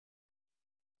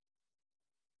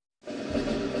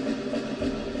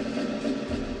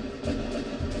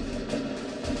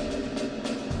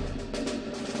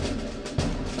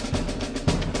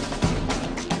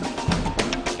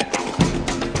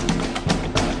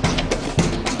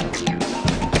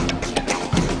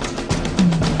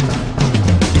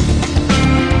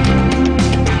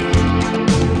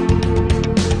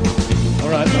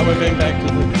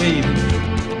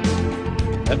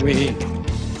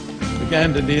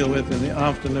going to deal with in the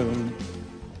afternoon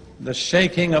the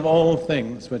shaking of all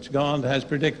things which God has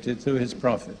predicted through his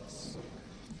prophets.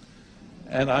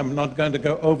 And I'm not going to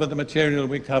go over the material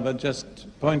we covered,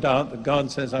 just point out that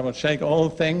God says, I will shake all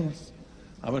things.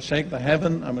 I will shake the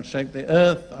heaven, I will shake the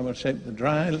earth, I will shake the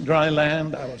dry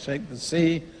land, I will shake the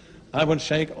sea, I will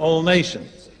shake all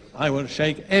nations. I will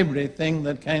shake everything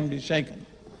that can be shaken.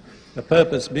 The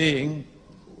purpose being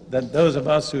that those of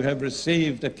us who have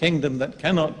received a kingdom that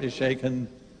cannot be shaken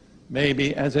may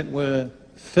be, as it were,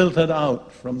 filtered out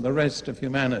from the rest of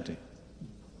humanity.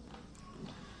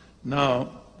 Now,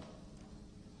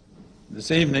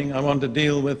 this evening I want to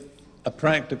deal with a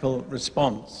practical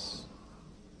response.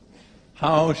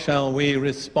 How shall we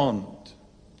respond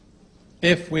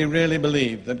if we really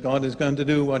believe that God is going to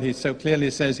do what he so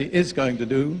clearly says he is going to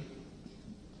do?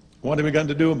 What are we going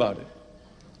to do about it?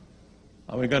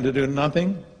 Are we going to do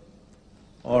nothing?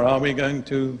 Or are we going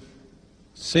to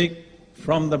seek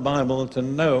from the Bible to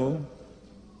know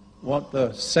what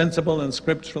the sensible and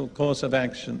scriptural course of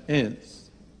action is?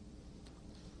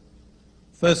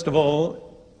 First of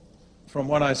all, from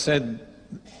what I said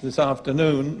this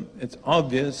afternoon, it's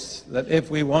obvious that if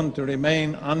we want to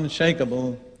remain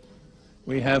unshakable,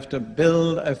 we have to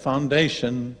build a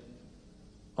foundation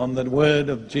on the word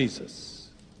of Jesus,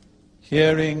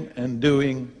 hearing and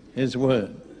doing his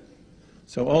word.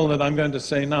 So all that I'm going to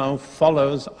say now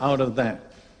follows out of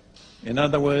that. In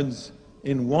other words,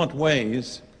 in what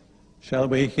ways shall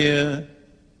we hear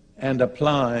and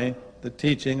apply the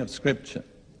teaching of Scripture?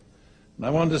 And I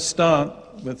want to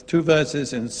start with two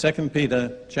verses in 2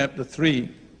 Peter chapter 3,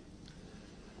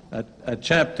 a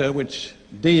chapter which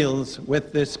deals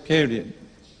with this period,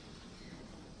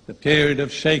 the period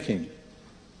of shaking.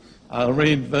 I'll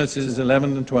read verses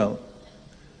 11 and 12.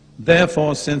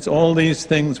 Therefore, since all these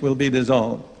things will be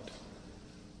dissolved,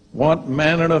 what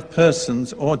manner of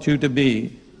persons ought you to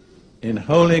be in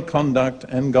holy conduct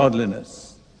and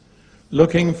godliness,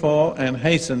 looking for and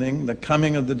hastening the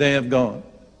coming of the day of God?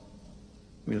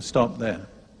 We'll stop there.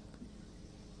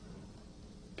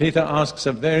 Peter asks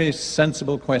a very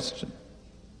sensible question,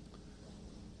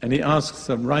 and he asks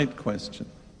the right question.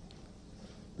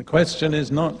 The question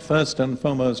is not first and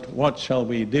foremost, what shall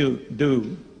we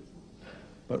do,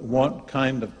 but what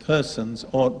kind of persons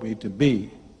ought we to be?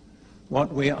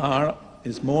 What we are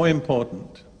is more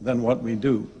important than what we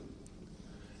do.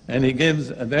 And he gives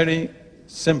a very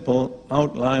simple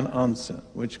outline answer,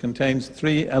 which contains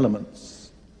three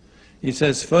elements. He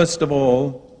says, first of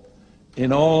all,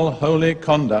 in all holy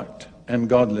conduct and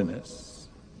godliness.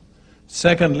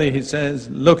 Secondly, he says,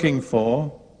 looking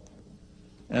for.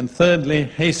 And thirdly,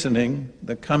 hastening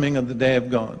the coming of the day of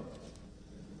God.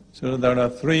 So there are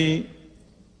three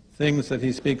things that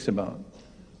he speaks about: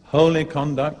 holy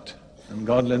conduct and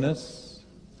godliness,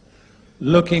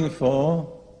 looking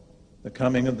for the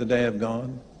coming of the day of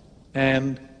God,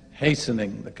 and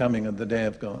hastening the coming of the day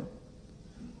of God.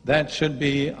 That should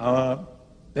be our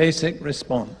basic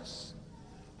response.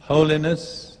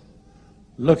 Holiness,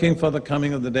 looking for the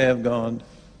coming of the day of God,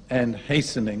 and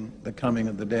hastening the coming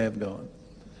of the day of God.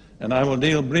 And I will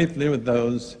deal briefly with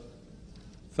those.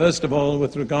 First of all,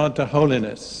 with regard to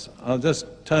holiness, I'll just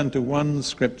turn to one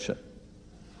scripture,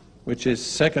 which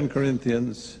is 2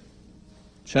 Corinthians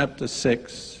chapter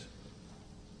 6,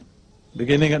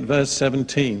 beginning at verse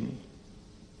 17,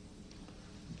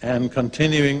 and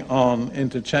continuing on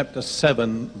into chapter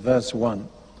 7, verse 1.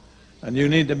 And you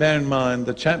need to bear in mind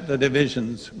the chapter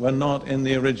divisions were not in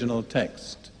the original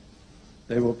text.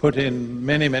 They were put in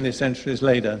many, many centuries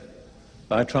later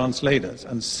by translators,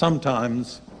 and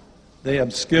sometimes they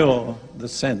obscure the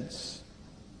sense.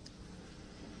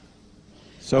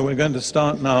 So we're going to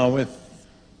start now with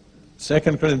 2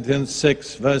 Corinthians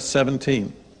 6, verse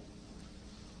 17.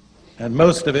 And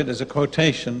most of it is a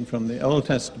quotation from the Old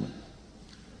Testament.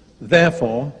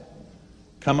 Therefore,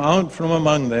 come out from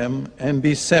among them and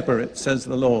be separate, says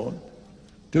the Lord.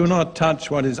 Do not touch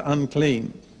what is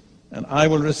unclean, and I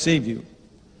will receive you.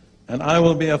 And I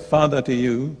will be a father to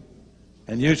you,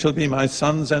 and you shall be my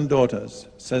sons and daughters,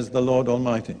 says the Lord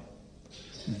Almighty.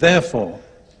 Therefore,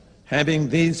 having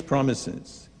these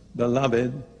promises,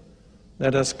 beloved,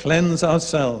 let us cleanse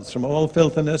ourselves from all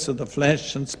filthiness of the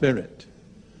flesh and spirit,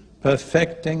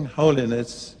 perfecting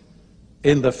holiness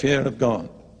in the fear of God.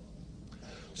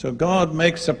 So God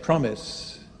makes a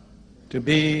promise to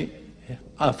be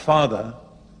a father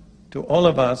to all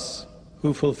of us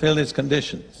who fulfill his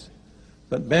conditions.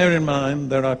 But bear in mind,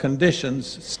 there are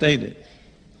conditions stated.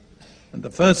 And the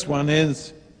first one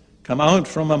is, come out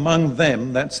from among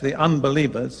them, that's the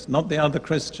unbelievers, not the other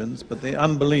Christians, but the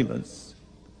unbelievers,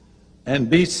 and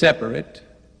be separate,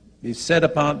 be set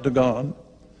apart to God.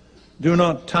 Do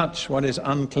not touch what is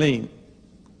unclean,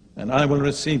 and I will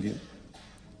receive you.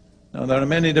 Now, there are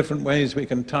many different ways we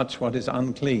can touch what is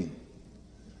unclean.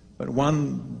 But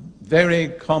one very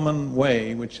common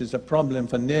way, which is a problem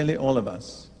for nearly all of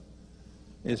us,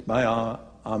 is by our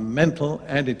mental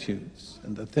attitudes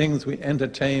and the things we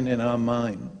entertain in our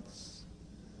minds,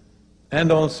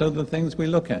 and also the things we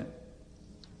look at.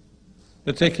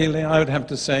 Particularly, I would have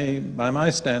to say, by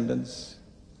my standards,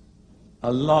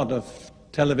 a lot of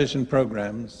television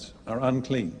programs are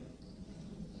unclean.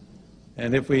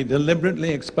 And if we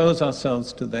deliberately expose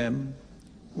ourselves to them,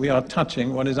 we are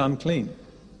touching what is unclean.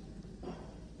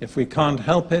 If we can't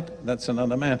help it, that's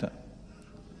another matter.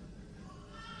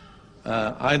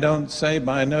 I don't say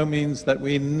by no means that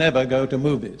we never go to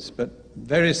movies, but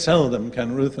very seldom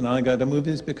can Ruth and I go to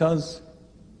movies because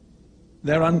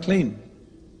they're unclean.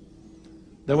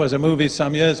 There was a movie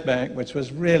some years back which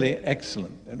was really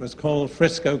excellent. It was called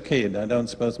Frisco Kid. I don't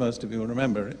suppose most of you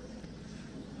remember it.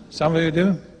 Some of you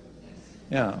do?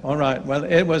 Yeah, all right. Well,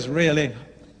 it was really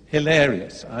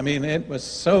hilarious. I mean, it was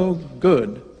so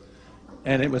good.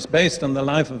 And it was based on the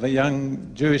life of a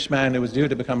young Jewish man who was due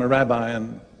to become a rabbi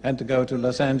and had to go to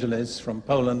Los Angeles from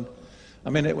Poland.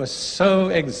 I mean, it was so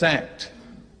exact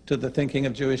to the thinking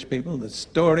of Jewish people. The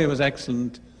story was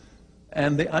excellent,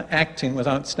 and the acting was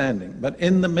outstanding. But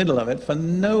in the middle of it, for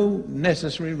no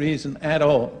necessary reason at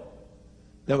all,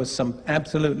 there was some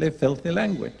absolutely filthy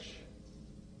language.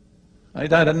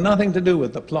 It had nothing to do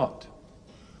with the plot.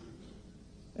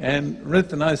 And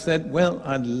Ruth and I said, well,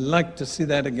 I'd like to see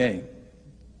that again.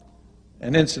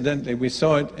 And incidentally, we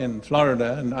saw it in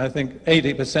Florida, and I think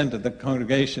 80% of the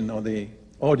congregation, or the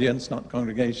audience, not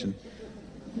congregation,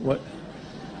 well,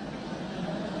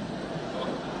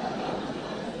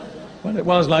 it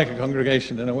was like a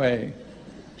congregation in a way,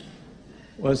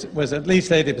 was at least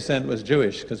 80% was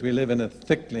Jewish, because we live in a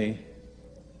thickly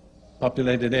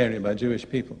populated area by Jewish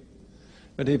people.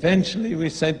 But eventually we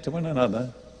said to one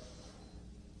another,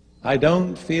 I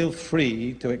don't feel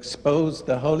free to expose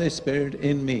the Holy Spirit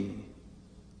in me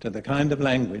to the kind of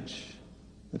language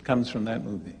that comes from that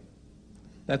movie.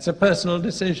 That's a personal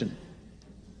decision.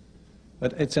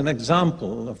 But it's an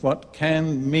example of what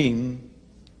can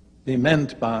be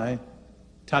meant by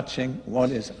touching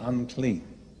what is unclean.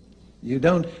 You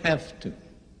don't have to.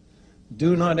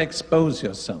 Do not expose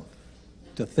yourself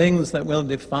to things that will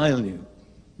defile you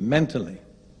mentally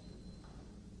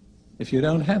if you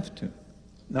don't have to.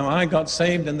 Now, I got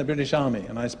saved in the British Army,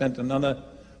 and I spent another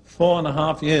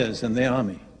 4.5 years in the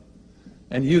Army.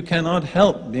 And you cannot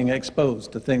help being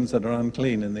exposed to things that are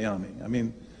unclean in the Army. I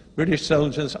mean, British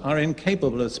soldiers are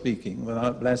incapable of speaking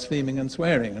without blaspheming and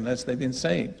swearing unless they've been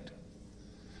saved.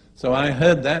 So I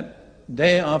heard that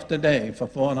day after day for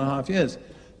 4.5 years.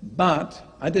 But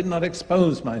I did not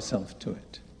expose myself to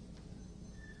it.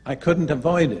 I couldn't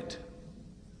avoid it.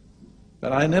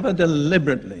 But I never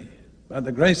deliberately, by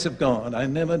the grace of God, I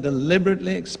never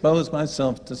deliberately exposed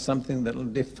myself to something that will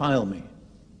defile me.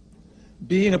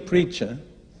 Being a preacher,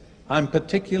 I'm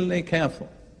particularly careful,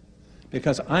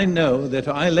 because I know that if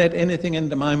I let anything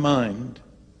into my mind,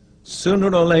 sooner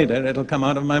or later it'll come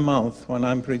out of my mouth when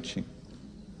I'm preaching.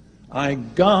 I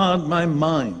guard my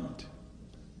mind.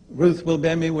 Ruth will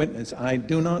bear me witness. I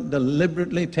do not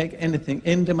deliberately take anything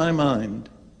into my mind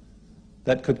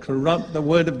that could corrupt the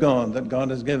word of God that God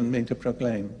has given me to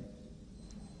proclaim.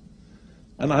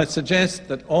 And I suggest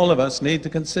that all of us need to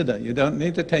consider, you don't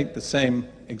need to take the same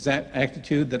exact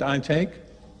attitude that I take,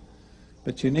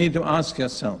 but you need to ask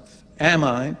yourself, am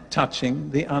I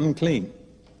touching the unclean?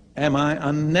 Am I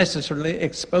unnecessarily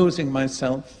exposing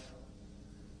myself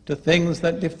to things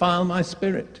that defile my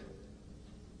spirit?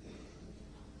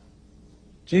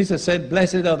 Jesus said,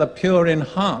 blessed are the pure in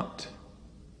heart,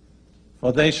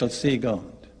 for they shall see God.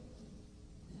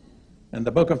 And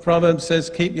the book of Proverbs says,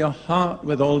 keep your heart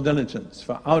with all diligence,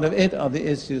 for out of it are the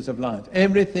issues of life.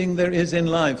 Everything there is in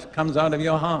life comes out of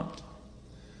your heart.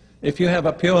 If you have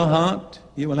a pure heart,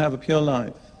 you will have a pure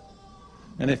life.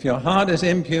 And if your heart is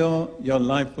impure, your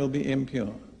life will be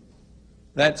impure.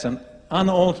 That's an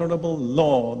unalterable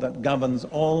law that governs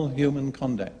all human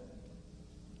conduct.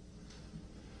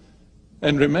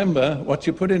 And remember, what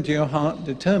you put into your heart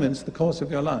determines the course of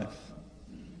your life.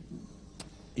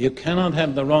 You cannot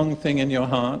have the wrong thing in your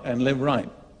heart and live right.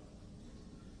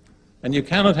 And you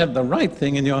cannot have the right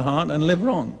thing in your heart and live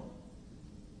wrong.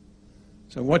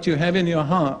 So what you have in your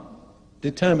heart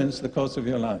determines the course of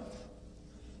your life.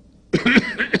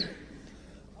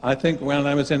 I think when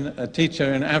I was a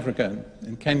teacher in Africa,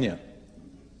 in Kenya,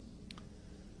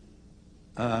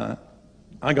 I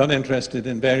got interested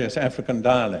in various African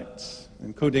dialects,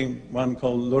 including one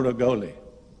called Luragoli,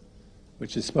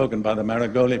 which is spoken by the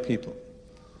Maragoli people.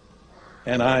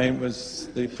 And I was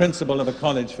the principal of a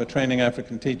college for training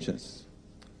African teachers.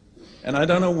 And I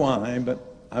don't know why, but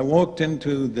I walked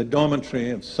into the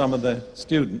dormitory of some of the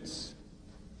students,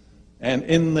 and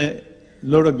in the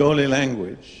Luragoli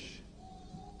language,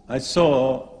 I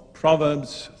saw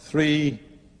Proverbs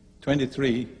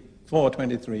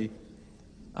 4:23,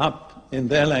 up in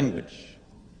their language.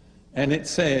 And it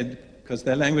said, because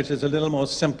their language is a little more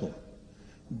simple,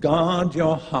 guard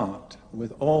your heart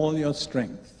with all your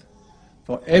strength,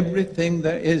 for everything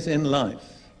there is in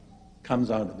life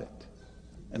comes out of it.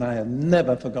 And I have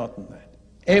never forgotten that.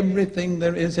 Everything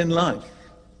there is in life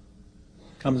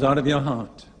comes out of your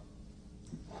heart.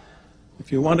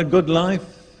 If you want a good life,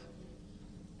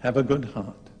 have a good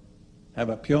heart. Have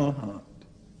a pure heart.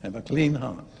 Have a clean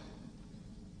heart.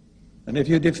 And if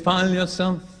you defile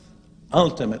yourself,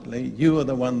 ultimately, you are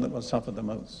the one that will suffer the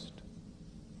most.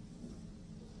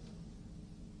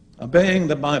 Obeying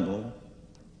the Bible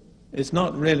is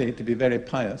not really to be very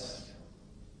pious.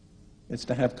 It's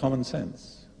to have common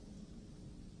sense.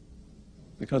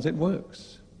 Because it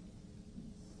works.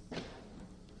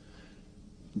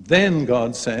 Then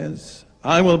God says,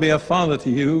 I will be a father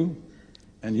to you,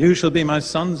 and you shall be my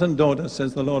sons and daughters,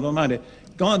 says the Lord Almighty.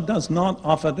 God does not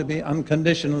offer to be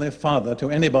unconditionally a father to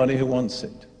anybody who wants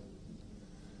it.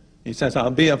 He says,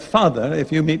 I'll be a father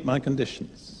if you meet my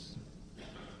conditions.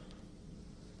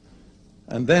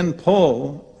 And then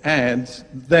Paul adds,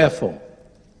 therefore,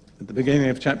 at the beginning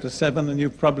of chapter 7, and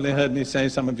you've probably heard me say,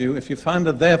 some of you, if you find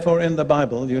a therefore in the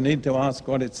Bible, you need to ask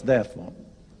what it's there for.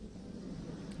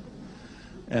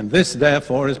 And this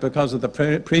therefore is because of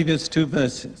the previous two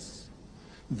verses.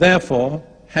 Therefore,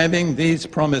 having these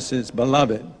promises,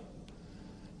 beloved,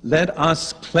 let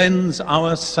us cleanse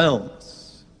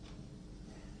ourselves.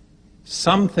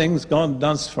 Some things God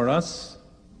does for us,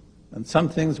 and some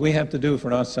things we have to do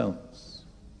for ourselves.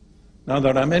 Now,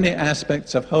 there are many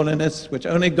aspects of holiness which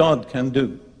only God can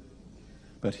do.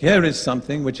 But here is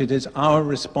something which it is our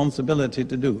responsibility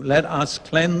to do. Let us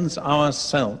cleanse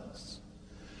ourselves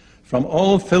from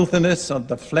all filthiness of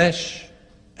the flesh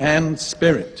and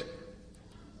spirit.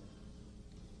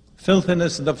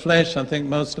 Filthiness of the flesh, I think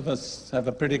most of us have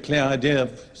a pretty clear idea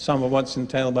of some of what's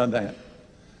entailed by that.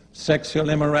 Sexual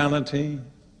immorality,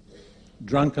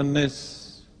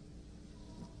 drunkenness,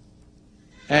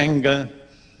 anger,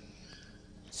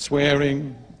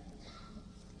 swearing.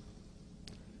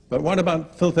 But what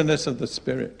about filthiness of the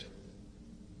spirit?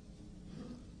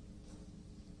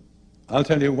 I'll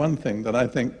tell you one thing that I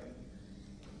think,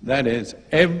 that is,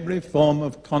 every form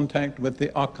of contact with the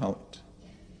occult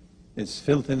is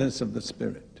filthiness of the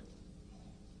spirit.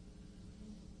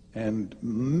 And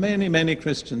many, many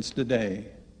Christians today,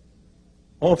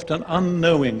 often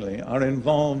unknowingly, are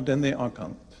involved in the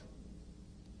occult.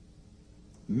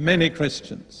 Many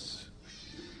Christians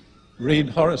read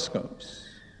horoscopes.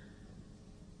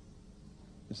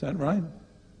 Is that right?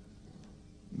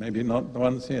 Maybe not the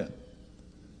ones here.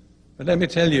 But let me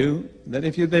tell you that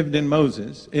if you lived in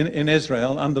in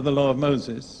Israel, under the law of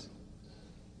Moses,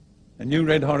 and you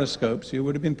read horoscopes, you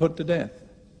would have been put to death.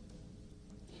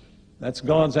 That's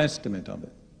God's estimate of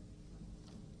it.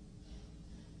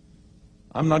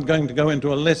 I'm not going to go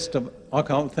into a list of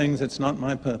occult things, it's not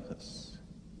my purpose.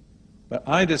 But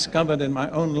I discovered in my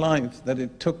own life that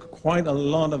it took quite a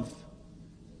lot of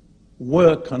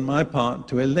work on my part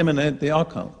to eliminate the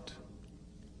occult.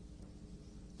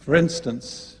 For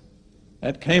instance,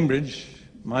 at Cambridge,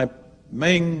 my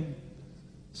main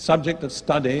subject of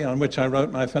study on which I wrote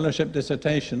my fellowship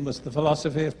dissertation was the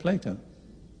philosophy of Plato.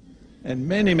 And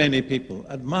many, many people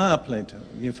admire Plato.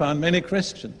 You found many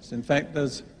Christians. In fact,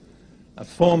 there's a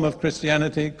form of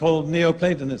Christianity called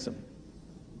Neoplatonism.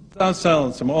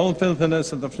 Ourselves from all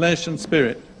filthiness of the flesh and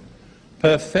spirit,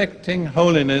 perfecting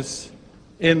holiness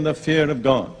in the fear of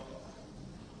God.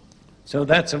 So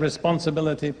that's a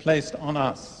responsibility placed on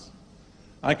us.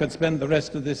 I could spend the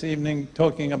rest of this evening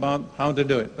talking about how to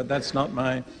do it, but that's not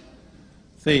my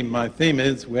theme. My theme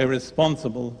is we're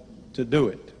responsible to do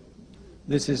it.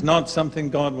 This is not something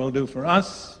God will do for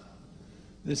us.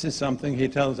 This is something He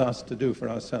tells us to do for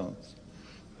ourselves.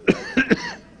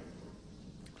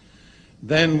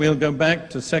 Then we'll go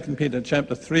back to 2 Peter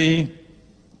chapter 3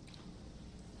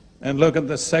 and look at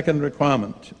the second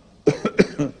requirement,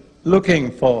 looking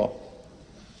for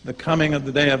the coming of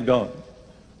the day of God.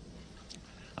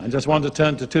 I just want to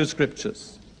turn to two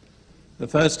scriptures. The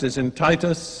first is in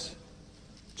Titus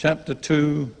chapter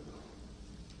 2,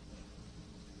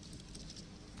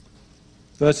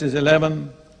 verses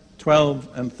 11, 12,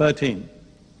 and 13.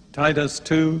 Titus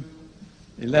 2,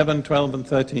 11, 12, and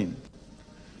 13.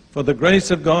 For the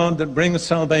grace of God that brings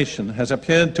salvation has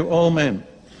appeared to all men,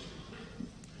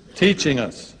 teaching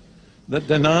us that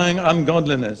denying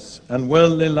ungodliness and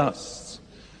worldly lusts,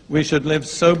 we should live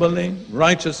soberly,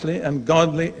 righteously, and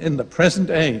godly in the present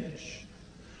age,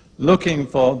 looking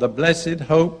for the blessed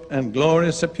hope and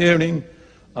glorious appearing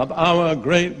of our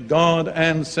great God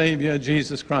and Savior,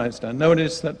 Jesus Christ. And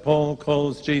notice that Paul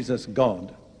calls Jesus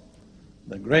God,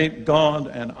 the great God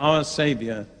and our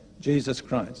Savior, Jesus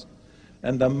Christ.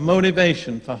 And the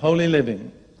motivation for holy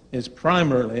living is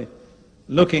primarily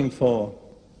looking for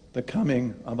the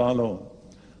coming of our Lord.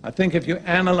 I think if you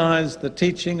analyze the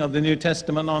teaching of the New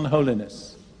Testament on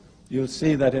holiness, you'll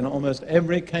see that in almost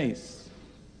every case,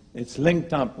 it's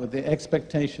linked up with the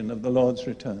expectation of the Lord's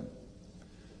return.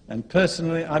 And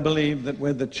personally, I believe that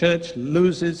where the church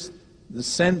loses the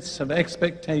sense of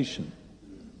expectation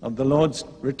of the Lord's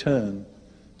return,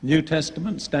 New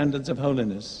Testament standards of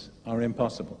holiness are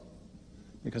impossible,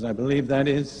 because I believe that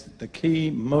is the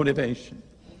key motivation.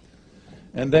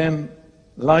 And then,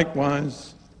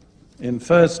 likewise, in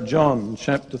 1 John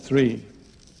chapter 3,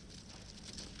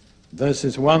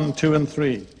 verses 1, 2, and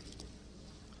 3.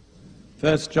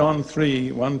 1 John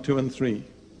 3, 1, 2, and 3.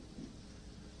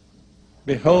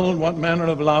 Behold, what manner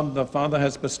of love the Father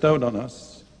has bestowed on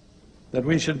us, that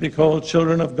we should be called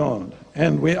children of God,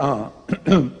 and we are.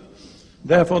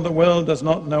 Therefore the world does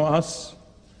not know us,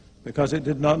 because it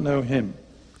did not know him.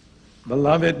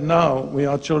 Beloved, now we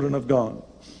are children of God,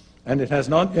 and it has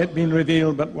not yet been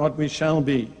revealed but what we shall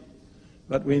be.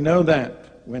 But we know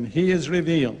that when he is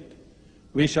revealed,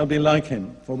 we shall be like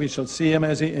him, for we shall see him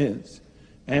as he is.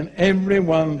 And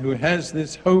everyone who has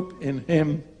this hope in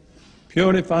him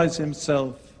purifies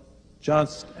himself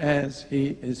just as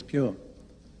he is pure.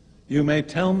 You may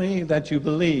tell me that you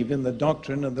believe in the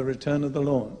doctrine of the return of the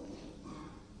Lord,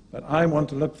 but I want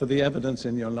to look for the evidence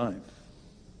in your life.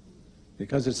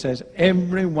 Because it says,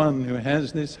 everyone who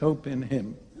has this hope in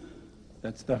him,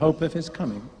 that's the hope of his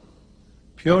coming,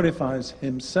 purifies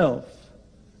himself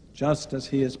just as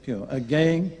he is pure.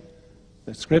 Again,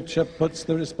 the scripture puts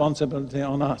the responsibility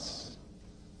on us.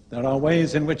 There are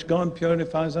ways in which God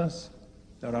purifies us.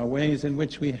 There are ways in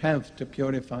which we have to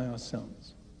purify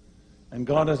ourselves. And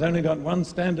God has only got one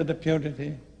standard of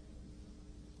purity.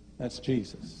 That's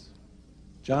Jesus.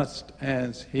 Just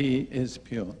as he is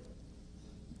pure.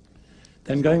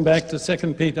 Then going back to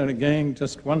 2 Peter again,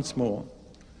 just once more.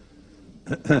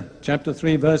 Chapter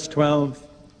 3, verse 12.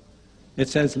 It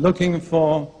says, looking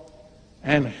for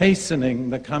and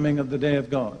hastening the coming of the day of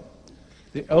God.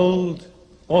 The old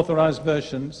authorized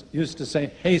versions used to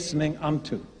say hastening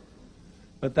unto.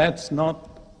 But that's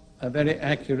not a very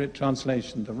accurate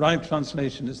translation. The right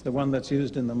translation is the one that's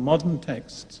used in the modern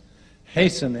texts,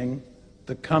 hastening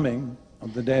the coming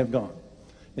of the day of God.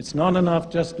 It's not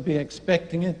enough just to be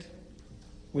expecting it.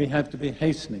 We have to be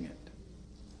hastening it.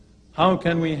 How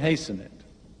can we hasten it?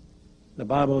 The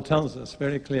Bible tells us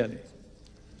very clearly.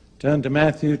 Turn to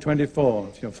Matthew 24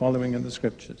 if you're following in the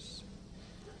scriptures.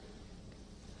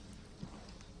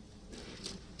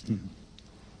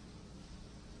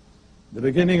 The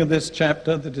beginning of this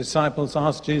chapter, the disciples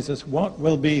asked Jesus, what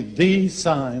will be the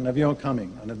sign of your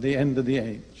coming and of the end of the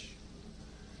age?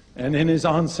 And in his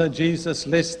answer, Jesus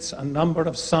lists a number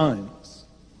of signs: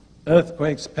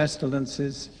 earthquakes,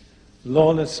 pestilences,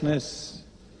 lawlessness,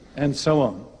 and so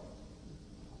on.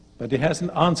 But he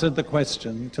hasn't answered the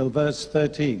question till verse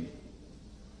 13.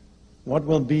 What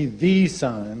will be the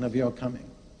sign of your coming?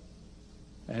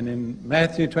 And in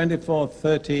Matthew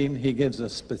 24:13, he gives a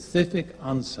specific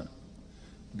answer.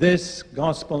 This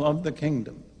gospel of the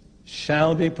kingdom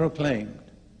shall be proclaimed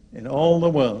in all the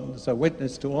world as a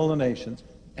witness to all the nations,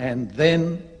 and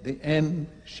then the end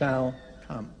shall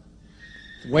come.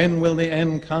 When will the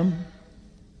end come?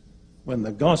 When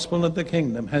the gospel of the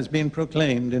kingdom has been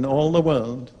proclaimed in all the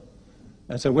world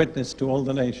as a witness to all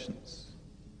the nations.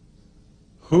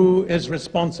 Who is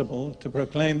responsible to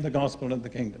proclaim the gospel of the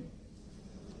kingdom?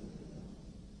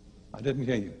 I didn't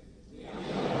hear you.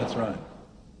 That's right.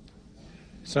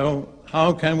 So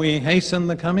how can we hasten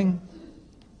the coming?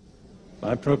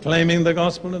 By proclaiming the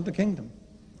gospel of the kingdom.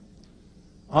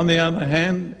 On the other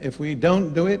hand, if we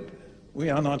don't do it, we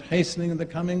are not hastening the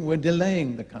coming, we're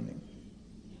delaying the coming.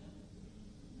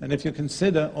 And if you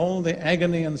consider all the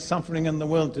agony and suffering in the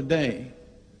world today,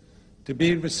 to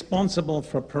be responsible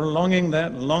for prolonging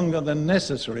that longer than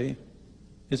necessary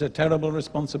is a terrible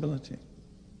responsibility.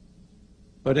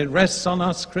 But it rests on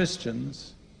us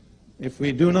Christians if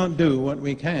we do not do what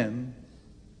we can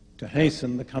to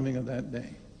hasten the coming of that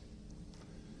day.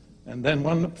 And then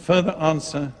one further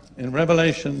answer in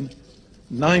Revelation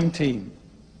 19.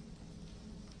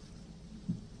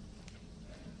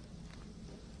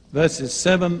 verses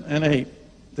 7 and 8.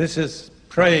 This is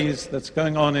praise that's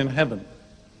going on in heaven.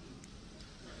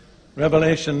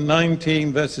 Revelation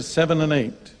 19, verses 7 and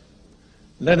 8.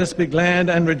 Let us be glad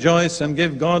and rejoice and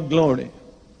give God glory,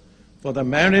 for the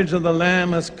marriage of the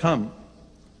Lamb has come,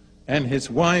 and his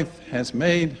wife has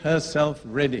made herself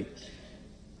ready.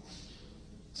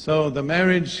 So the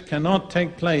marriage cannot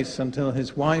take place until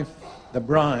his wife, the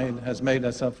bride, has made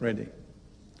herself ready.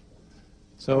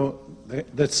 So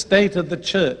the state of the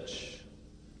church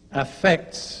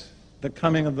affects the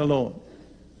coming of the Lord.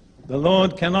 The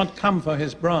Lord cannot come for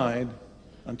his bride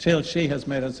until she has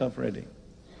made herself ready.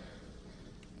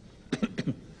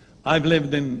 I've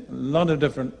lived in a lot of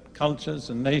different cultures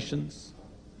and nations.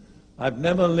 I've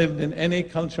never lived in any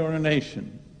culture or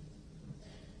nation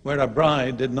where a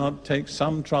bride did not take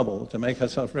some trouble to make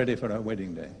herself ready for her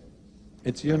wedding day.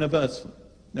 It's universal,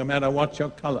 no matter what your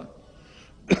color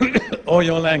or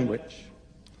your language.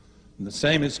 And the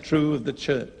same is true of the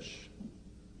church.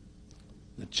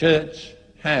 The church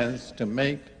has to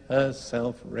make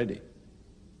herself ready.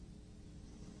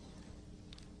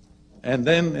 And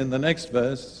then in the next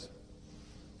verse,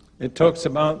 it talks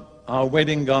about our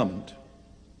wedding garment.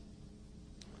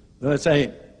 Verse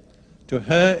 8, to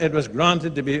her it was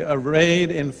granted to be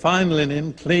arrayed in fine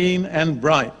linen, clean and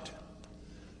bright,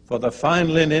 for the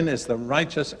fine linen is the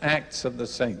righteous acts of the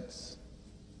saints.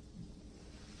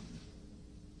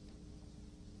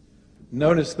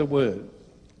 Notice the word.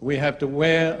 We have to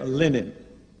wear linen,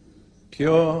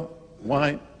 pure,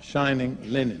 white, shining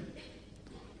linen.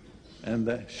 And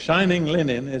the shining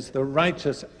linen is the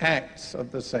righteous acts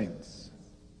of the saints.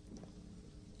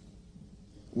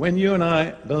 When you and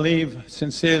I believe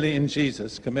sincerely in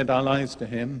Jesus, commit our lives to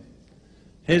him,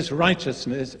 his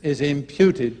righteousness is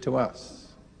imputed to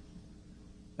us.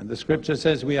 And the scripture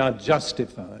says we are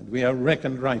justified, we are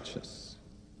reckoned righteous.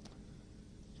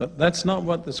 But that's not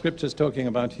what the scripture is talking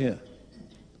about here.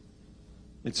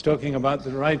 It's talking about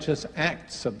the righteous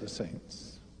acts of the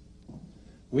saints.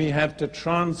 We have to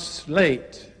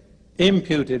translate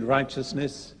imputed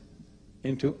righteousness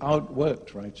into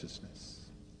outworked righteousness.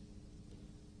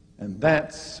 And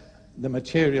that's the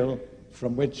material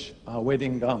from which our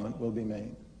wedding garment will be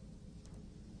made.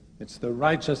 It's the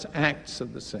righteous acts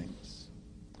of the saints.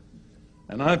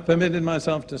 And I've permitted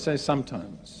myself to say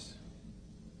sometimes,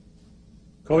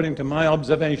 according to my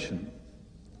observation,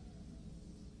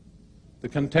 the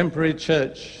contemporary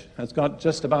church has got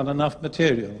just about enough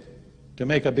material to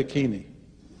make a bikini.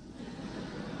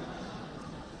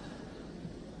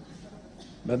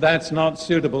 But that's not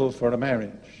suitable for a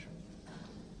marriage.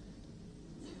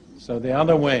 So the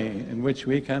other way in which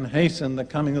we can hasten the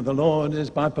coming of the Lord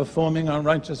is by performing our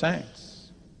righteous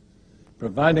acts,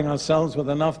 providing ourselves with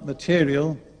enough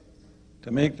material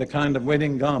to make the kind of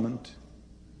wedding garment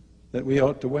that we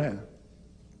ought to wear.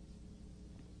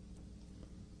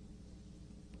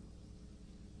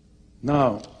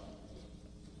 Now,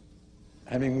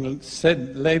 having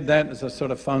laid that as a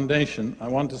sort of foundation, I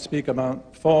want to speak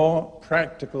about 4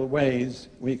 practical ways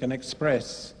we can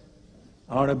express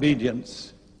our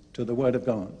obedience to the Word of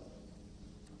God.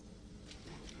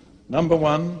 Number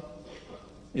 1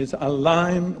 is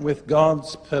align with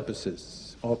God's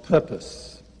purposes, or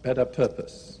purpose, better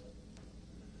purpose.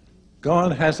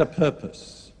 God has a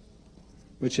purpose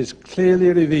which is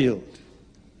clearly revealed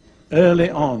early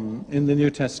on in the New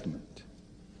Testament.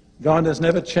 God has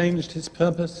never changed his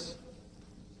purpose.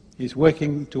 He's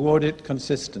working toward it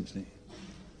consistently.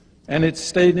 And it's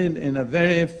stated in a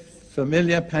very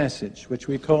familiar passage, which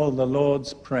we call the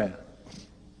Lord's Prayer.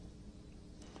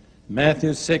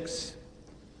 Matthew 6,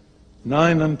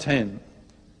 9 and 10.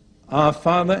 Our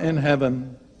Father in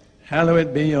heaven,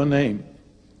 hallowed be your name.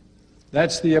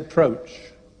 That's the approach.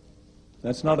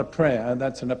 That's not a prayer,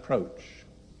 that's an approach.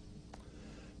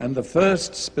 And the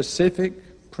first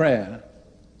specific prayer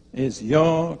is,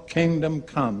 your kingdom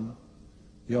come,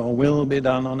 your will be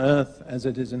done on earth as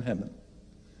it is in heaven.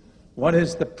 What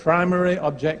is the primary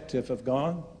objective of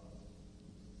God?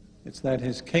 It's that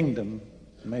his kingdom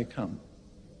may come.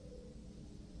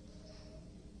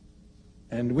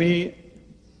 And we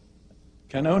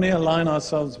can only align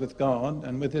ourselves with God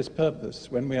and with his purpose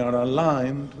when we are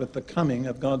aligned with the coming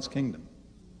of God's kingdom.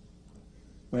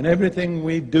 When everything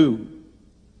we do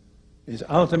is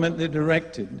ultimately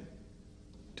directed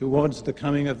towards the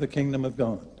coming of the kingdom of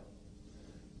God.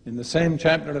 In the same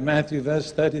chapter of Matthew,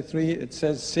 verse 33, it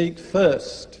says, seek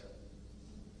first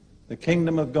the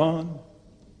kingdom of God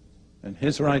and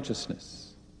his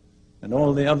righteousness, and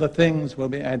all the other things will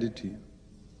be added to you.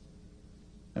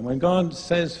 And when God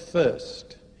says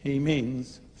first, he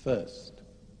means first,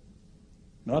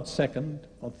 not second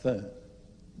or third.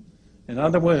 In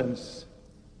other words,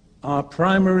 Our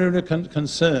primary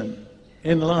concern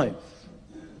in life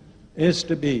is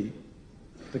to be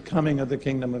the coming of the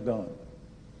kingdom of God.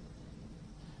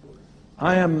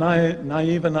 I am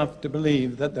naive enough to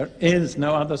believe that there is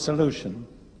no other solution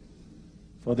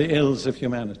for the ills of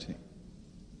humanity.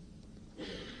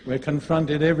 We're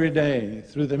confronted every day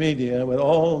through the media with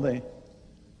all the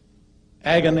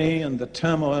agony and the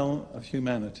turmoil of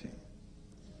humanity.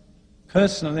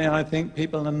 Personally, I think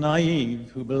people are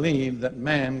naive who believe that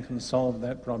man can solve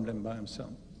that problem by himself.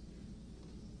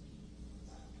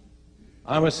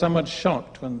 I was somewhat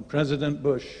shocked when President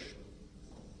Bush,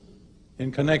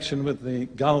 in connection with the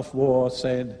Gulf War,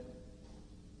 said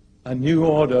a new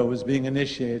order was being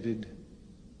initiated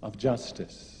of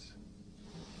justice.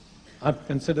 I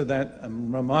consider that a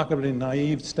remarkably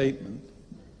naive statement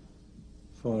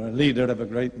for a leader of a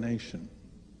great nation.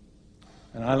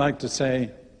 And I like to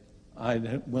say,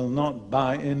 I will not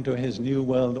buy into his new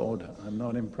world order. I'm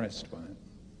not impressed by it.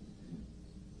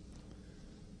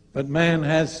 But man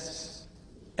has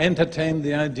entertained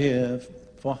the idea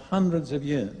for hundreds of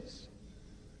years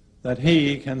that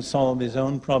he can solve his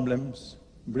own problems,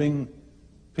 bring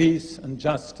peace and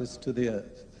justice to the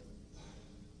earth.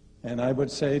 And I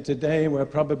would say today we're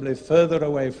probably further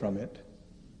away from it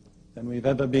than we've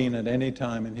ever been at any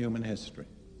time in human history.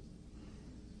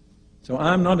 So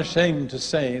I'm not ashamed to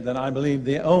say that I believe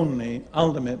the only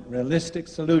ultimate realistic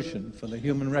solution for the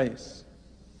human race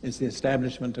is the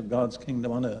establishment of God's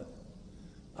kingdom on earth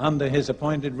under his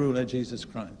appointed ruler, Jesus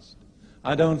Christ.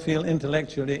 I don't feel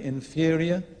intellectually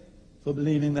inferior for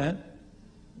believing that.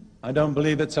 I don't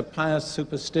believe it's a pious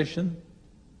superstition.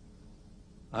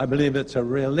 I believe it's a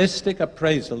realistic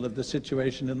appraisal of the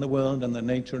situation in the world and the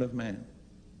nature of man.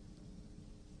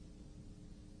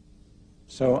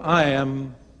 So I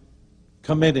am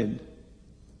committed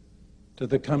to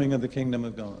the coming of the kingdom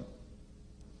of God.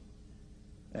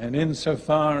 And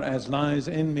insofar as lies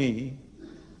in me,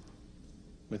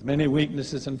 with many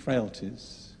weaknesses and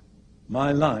frailties,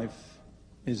 my life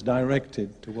is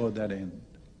directed toward that end.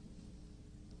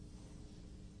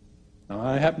 Now,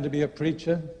 I happen to be a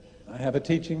preacher. I have a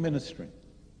teaching ministry.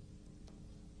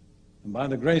 And by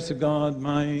the grace of God,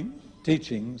 my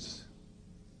teachings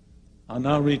are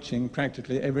now reaching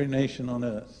practically every nation on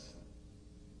earth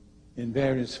in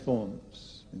various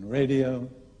forms, in radio,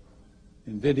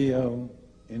 in video,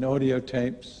 in audio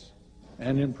tapes,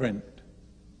 and in print.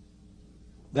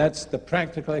 That's the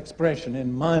practical expression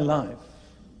in my life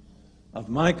of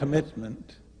my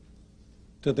commitment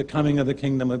to the coming of the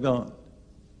kingdom of God.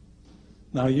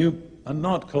 Now, you are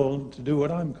not called to do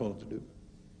what I'm called to do,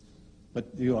 but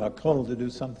you are called to do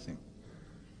something.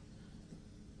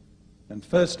 And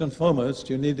first and foremost,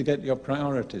 you need to get your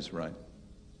priorities right.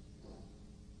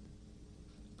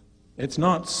 It's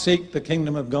not seek the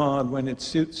kingdom of God when it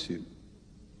suits you,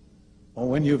 or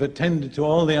when you've attended to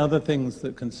all the other things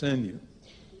that concern you.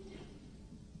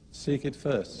 Seek it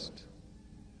first.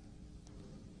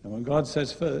 And when God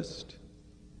says first,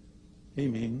 he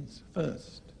means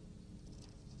first.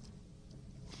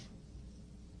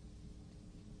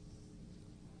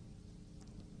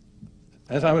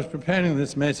 As I was preparing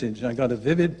this message, I got a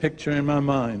vivid picture in my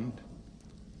mind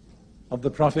of the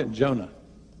prophet Jonah.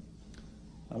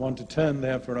 I want to turn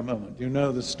there for a moment. You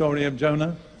know the story of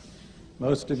Jonah,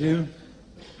 most of you.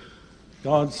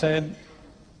 God said,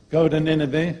 go to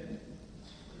Nineveh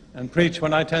and preach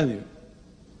what I tell you.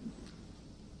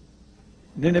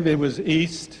 Nineveh was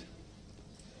east,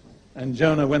 and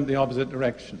Jonah went the opposite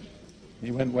direction.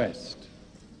 He went west.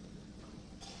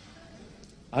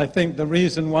 I think the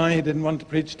reason why he didn't want to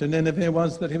preach to Nineveh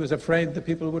was that he was afraid the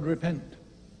people would repent.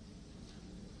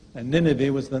 And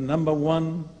Nineveh was the number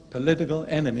one political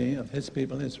enemy of his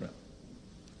people Israel.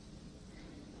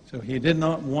 So he did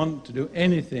not want to do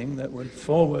anything that would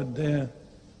forward their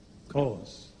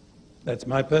cause. That's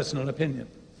my personal opinion.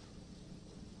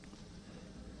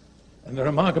 And the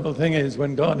remarkable thing is,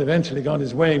 when God eventually got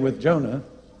his way with Jonah,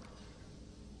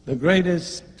 the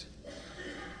greatest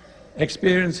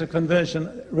experience of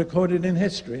conversion recorded in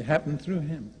history happened through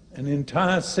him. An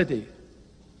entire city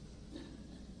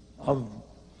of,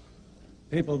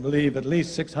 people believe, at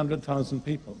least 600,000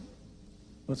 people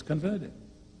was converted.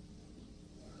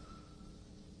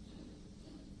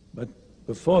 But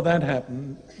before that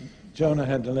happened, Jonah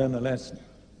had to learn a lesson.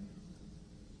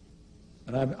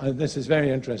 And this is very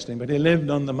interesting, but he lived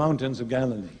on the mountains of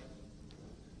Galilee.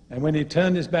 And when he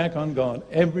turned his back on God,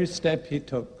 every step he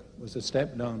took was a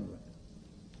step downward.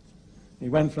 He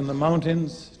went from the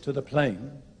mountains to the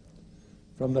plain,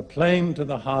 from the plain to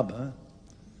the harbor,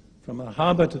 from the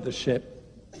harbor to the ship,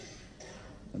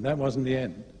 and that wasn't the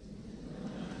end.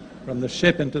 From the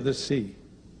ship into the sea.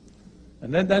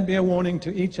 And let that be a warning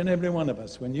to each and every one of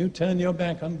us. When you turn your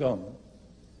back on God,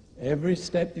 every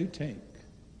step you take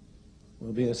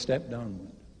will be a step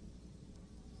downward.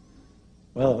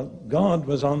 Well, God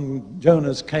was on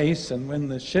Jonah's case, and when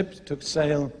the ship took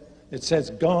sail, it says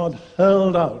God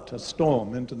hurled out a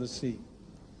storm into the sea.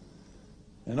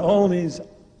 And all these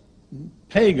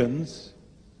pagans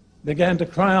began to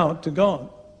cry out to God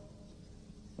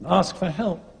and ask for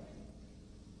help.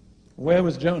 Where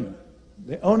was Jonah?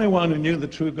 The only one who knew the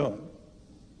true God.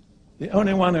 The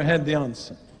only one who had the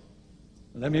answer.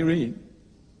 Let me read.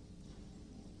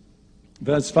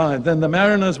 Verse 5, Then the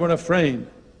mariners were afraid,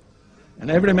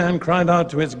 and every man cried out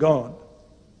to his God,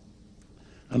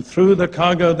 and threw the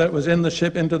cargo that was in the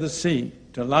ship into the sea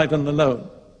to lighten the load.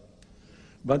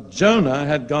 But Jonah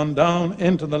had gone down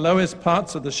into the lowest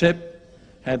parts of the ship,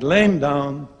 had lain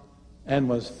down, and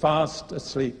was fast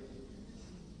asleep.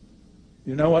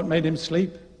 You know what made him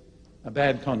sleep? A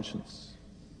bad conscience.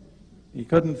 He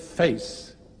couldn't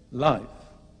face life.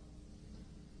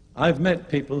 I've met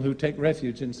people who take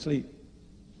refuge in sleep.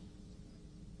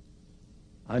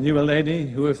 I knew a lady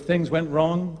who, if things went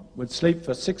wrong, would sleep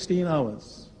for 16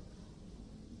 hours.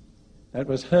 That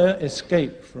was her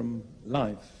escape from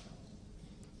life.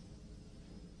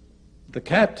 The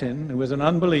captain, who was an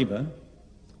unbeliever,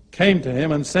 came to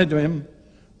him and said to him,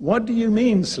 What do you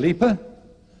mean, sleeper?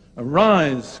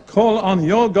 Arise, call on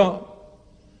your God.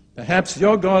 Perhaps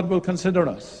your God will consider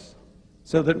us,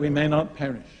 so that we may not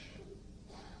perish.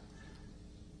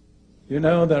 You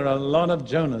know, there are a lot of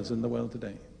Jonahs in the world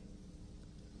today.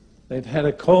 They've had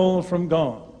a call from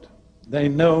God. They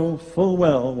know full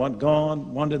well what God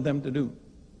wanted them to do,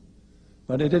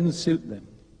 but it didn't suit them.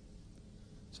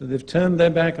 So they've turned their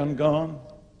back on God,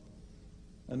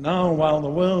 and now while the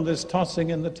world is tossing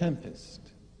in the tempest,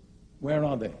 where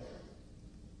are they?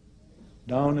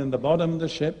 Down in the bottom of the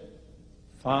ship,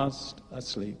 fast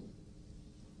asleep.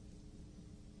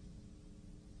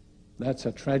 That's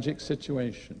a tragic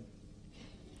situation.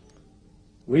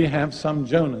 We have some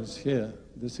Jonahs here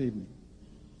this evening.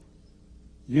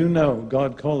 You know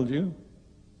God called you,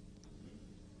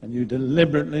 and you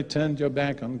deliberately turned your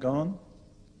back on God,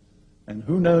 and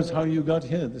who knows how you got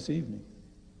here this evening.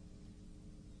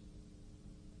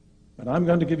 But I'm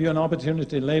going to give you an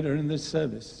opportunity later in this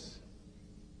service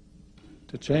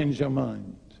to change your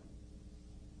mind,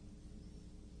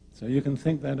 so you can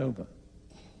think that over.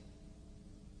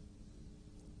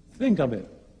 Think of it.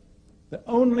 The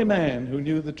only man who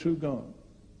knew the true God.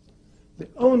 The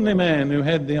only man who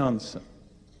had the answer.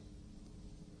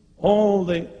 All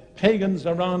the pagans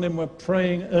around him were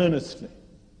praying earnestly.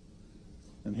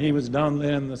 And he was down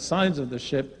there in the sides of the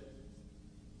ship,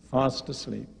 fast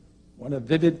asleep. What a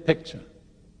vivid picture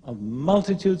of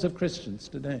multitudes of Christians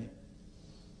today.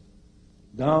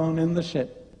 Down in the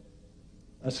ship,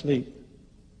 asleep,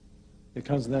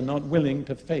 because they're not willing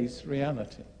to face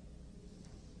reality.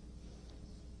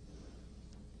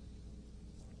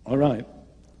 All right.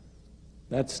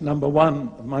 That's number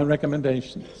one of my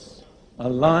recommendations.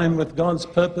 Align with God's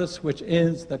purpose, which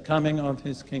is the coming of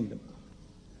his kingdom.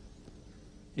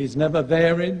 He's never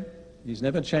varied. He's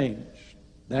never changed.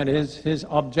 That is his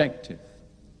objective.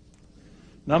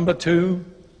 Number two,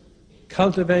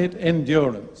 cultivate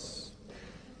endurance.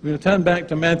 We'll turn back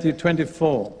to Matthew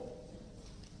 24.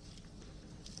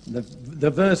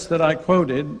 The verse that I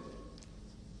quoted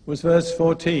was verse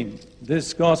 14.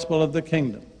 This gospel of the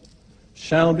kingdom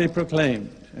shall be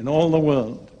proclaimed in all the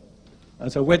world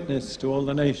as a witness to all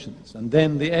the nations, and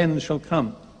then the end shall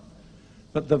come.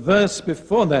 But the verse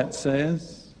before that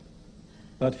says,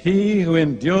 but he who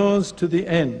endures to the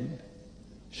end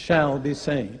shall be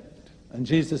saved. And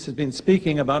Jesus has been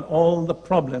speaking about all the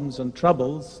problems and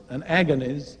troubles and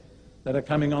agonies that are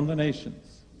coming on the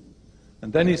nations.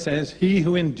 And then he says, he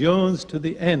who endures to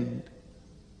the end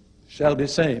shall be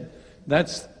saved.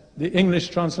 That's the English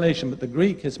translation, but the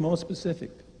Greek is more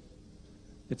specific.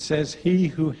 It says, he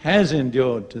who has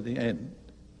endured to the end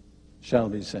shall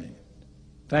be saved.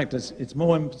 In fact, it's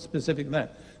more specific than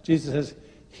that. Jesus says,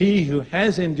 he who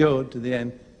has endured to the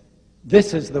end,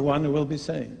 this is the one who will be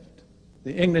saved.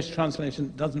 The English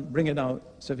translation doesn't bring it out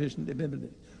sufficiently vividly.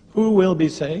 Who will be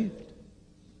saved?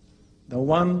 The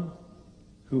one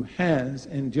who has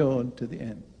endured to the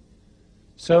end.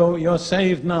 So you're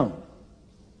saved now.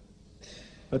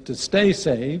 But to stay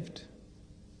saved,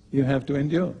 you have to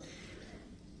endure.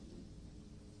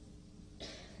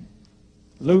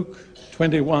 Luke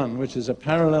 21, which is a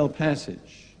parallel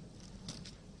passage.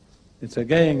 It's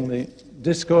again the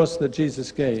discourse that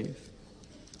Jesus gave.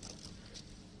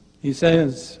 He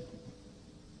says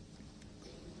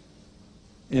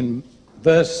in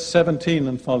verse 17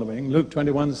 and following, Luke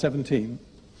 21:17,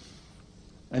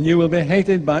 and you will be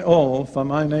hated by all for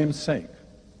my name's sake.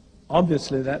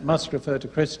 Obviously, that must refer to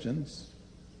Christians,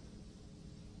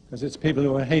 because it's people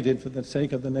who are hated for the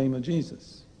sake of the name of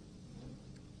Jesus.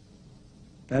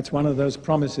 That's one of those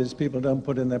promises people don't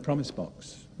put in their promise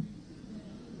box.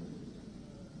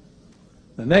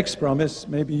 The next promise,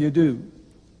 maybe you do,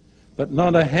 but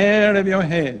not a hair of your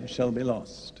head shall be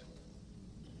lost.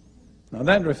 Now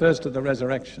that refers to the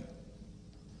resurrection,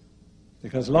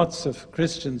 because lots of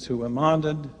Christians who were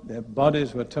martyred, their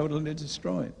bodies were totally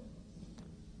destroyed.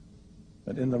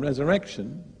 But in the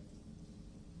resurrection,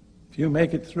 if you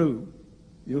make it through,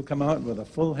 you'll come out with a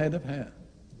full head of hair.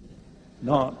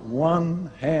 Not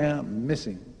one hair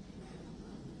missing.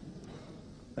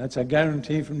 That's a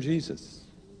guarantee from Jesus.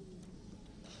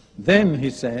 Then, he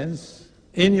says,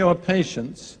 in your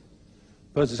patience,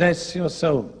 possess your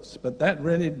souls. But that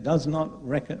really does not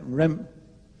render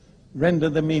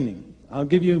the meaning. I'll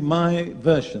give you my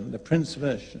version, the Prince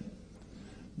version.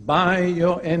 By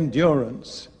your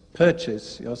endurance,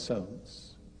 purchase your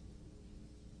souls.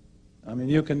 I mean,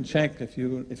 you can check if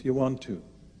you want to,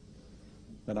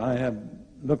 but I have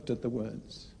looked at the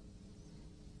words.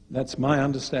 That's my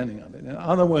understanding of it. In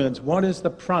other words, what is the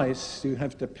price you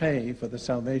have to pay for the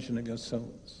salvation of your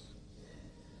souls?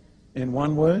 In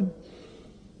one word,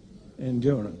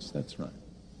 endurance. That's right.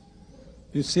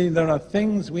 You see, there are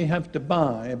things we have to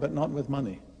buy, but not with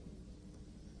money.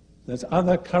 There's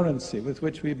other currency with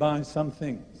which we buy some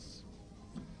things.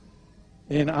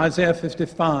 In Isaiah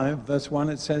 55, verse 1,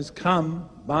 it says, come,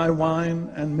 buy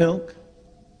wine and milk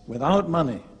without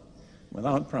money,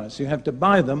 without price. You have to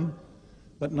buy them,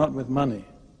 but not with money.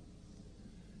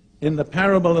 In the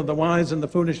parable of the wise and the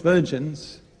foolish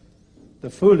virgins, the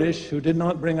foolish who did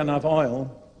not bring enough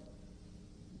oil,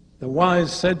 the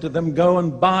wise said to them, go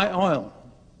and buy oil.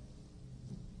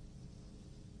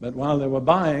 But while they were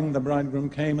buying, the bridegroom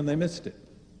came and they missed it.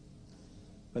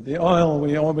 But the oil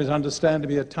we always understand to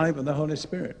be a type of the Holy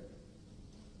Spirit.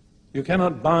 You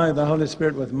cannot buy the Holy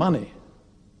Spirit with money,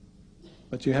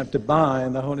 but you have to buy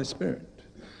the Holy Spirit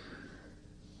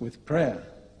with prayer,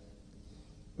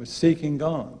 with seeking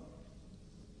God,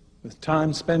 with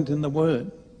time spent in the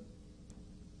Word.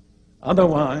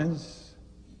 Otherwise,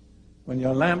 when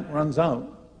your lamp runs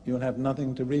out, you'll have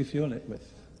nothing to refuel it with.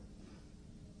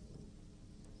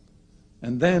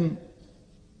 And then,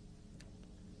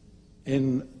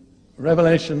 in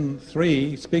Revelation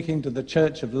 3, speaking to the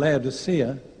church of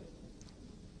Laodicea,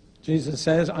 Jesus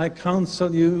says, I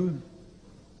counsel you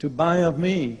to buy of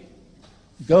me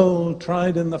gold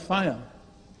tried in the fire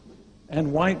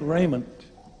and white raiment.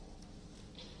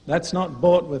 That's not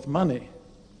bought with money,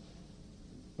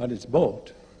 but it's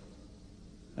bought.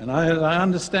 And I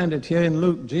understand it here in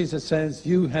Luke, Jesus says,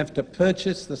 you have to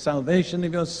purchase the salvation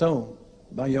of your soul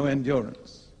by your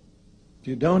endurance. If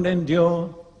you don't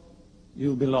endure,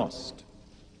 you'll be lost.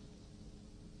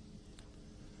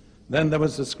 Then there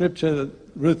was the scripture that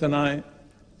Ruth and I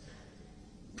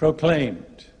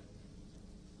proclaimed.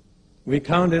 We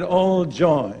count it all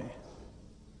joy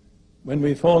when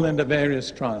we fall into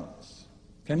various trials.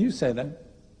 Can you say that?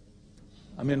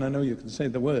 I mean, I know you can say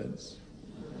the words.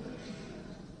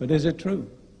 But is it true?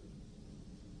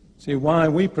 See, why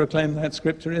we proclaim that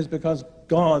scripture is because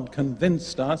God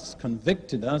convinced us,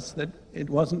 convicted us that it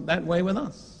wasn't that way with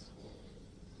us.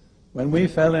 When we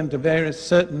fell into various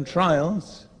certain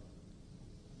trials,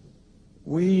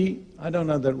 I don't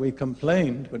know that we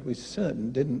complained, but we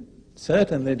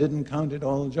certainly didn't count it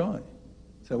all joy.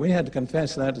 So we had to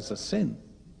confess that as a sin.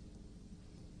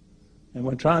 And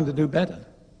we're trying to do better.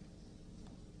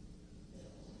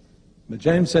 But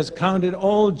James says, count it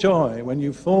all joy when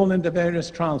you fall into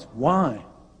various trials. Why?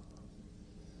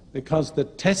 Because the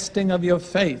testing of your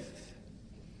faith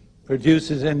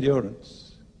produces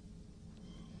endurance.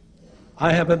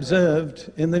 I have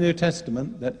observed in the New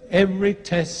Testament that every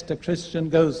test a Christian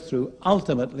goes through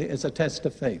ultimately is a test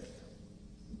of faith.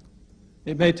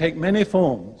 It may take many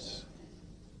forms,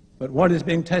 but what is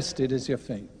being tested is your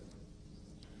faith.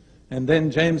 And then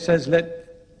James says,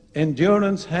 let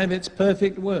endurance have its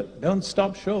perfect work. Don't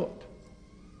stop short.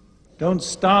 Don't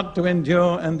start to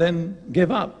endure and then give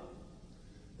up.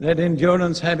 Let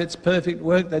endurance have its perfect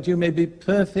work, that you may be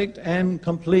perfect and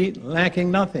complete, lacking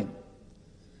nothing.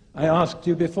 I asked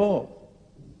you before,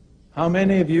 how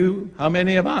many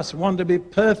of us want to be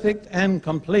perfect and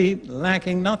complete,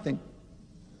 lacking nothing?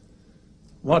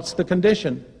 What's the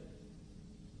condition?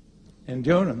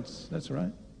 Endurance, that's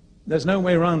right. There's no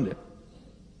way around it.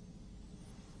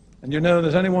 And you know,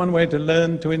 there's only one way to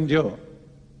learn to endure.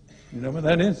 You know what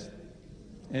that is?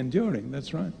 Enduring,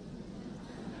 that's right.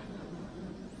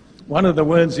 One of the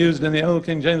words used in the Old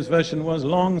King James Version was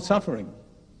long-suffering.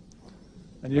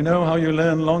 And you know how you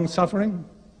learn long suffering?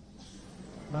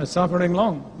 By suffering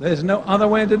long. There's no other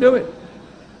way to do it.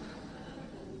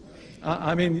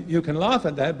 I mean, you can laugh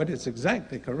at that, but it's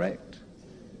exactly correct.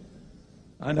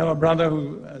 I know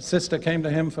a sister came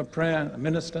to him for prayer, a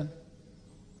minister,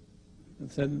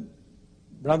 and said,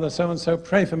 "Brother so-and-so,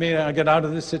 pray for me, I get out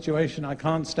of this situation. I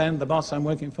can't stand the boss I'm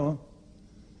working for."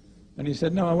 And he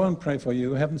said, "No, I won't pray for you.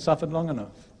 You haven't suffered long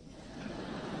enough."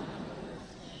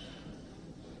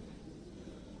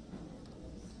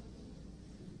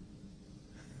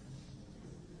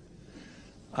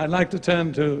 I'd like to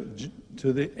turn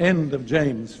to the end of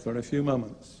James for a few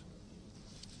moments.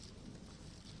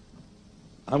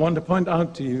 I want to point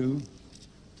out to you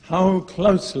how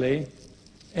closely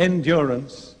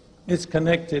endurance is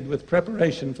connected with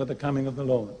preparation for the coming of the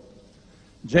Lord.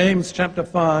 James chapter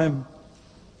 5,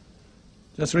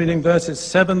 just reading verses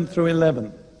 7 through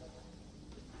 11.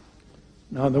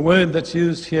 Now, the word that's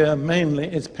used here mainly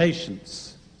is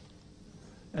patience.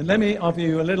 And let me offer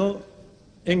you a little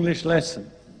English lesson,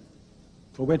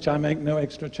 for which I make no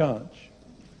extra charge.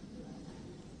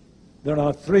 There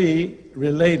are three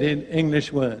related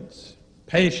English words: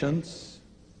 patience,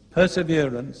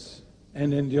 perseverance,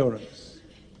 and endurance.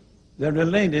 They're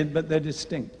related, but they're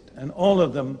distinct, and all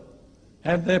of them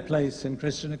have their place in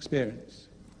Christian experience.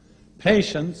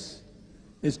 Patience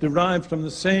is derived from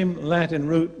the same Latin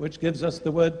root which gives us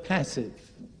the word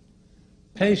passive.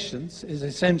 Patience is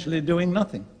essentially doing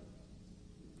nothing.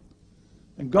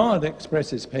 And God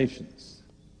expresses patience.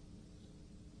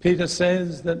 Peter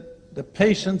says that the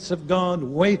patience of God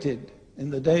waited in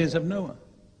the days of Noah.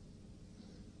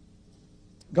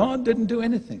 God didn't do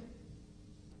anything.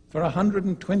 For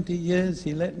 120 years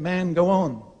he let man go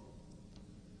on.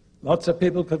 Lots of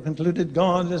people could conclude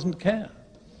God doesn't care.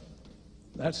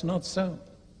 That's not so.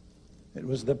 It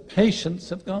was the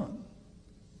patience of God.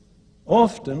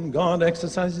 Often God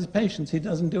exercises patience. He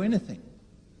doesn't do anything.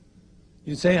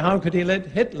 You say, how could he let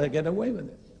Hitler get away with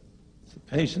it? It's the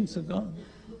patience of God.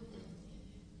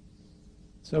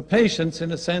 So patience,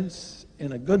 in a sense,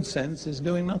 in a good sense, is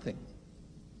doing nothing.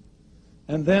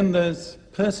 And then there's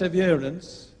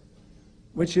perseverance,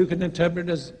 which you can interpret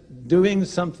as doing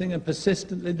something and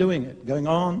persistently doing it, going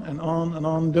on and on and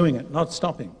on doing it, not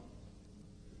stopping.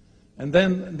 And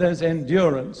then there's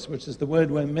endurance, which is the word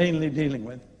we're mainly dealing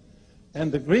with.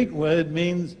 And the Greek word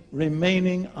means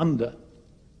remaining under.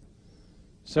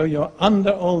 So you're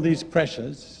under all these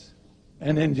pressures,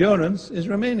 and endurance is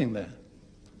remaining there.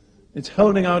 It's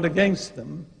holding out against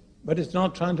them, but it's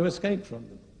not trying to escape from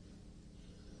them.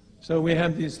 So we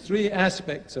have these three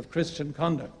aspects of Christian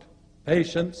conduct: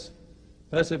 patience,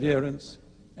 perseverance,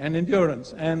 and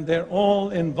endurance. And they're all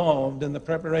involved in the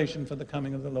preparation for the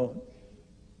coming of the Lord.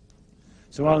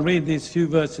 So I'll read these few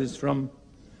verses from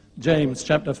James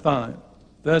chapter 5,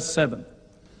 verse 7.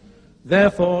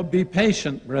 Therefore be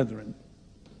patient, brethren,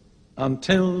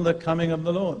 until the coming of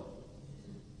the Lord.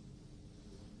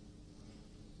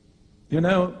 You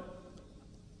know,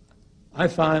 I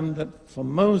find that for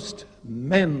most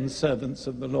men servants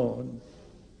of the Lord,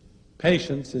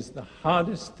 patience is the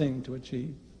hardest thing to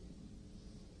achieve.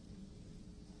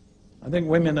 I think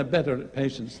women are better at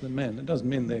patience than men. It doesn't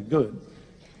mean they're good.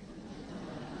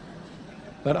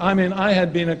 But I mean, I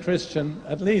had been a Christian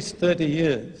at least 30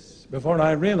 years before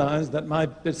I realized that my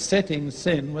besetting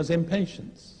sin was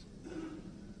impatience.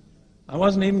 I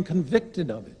wasn't even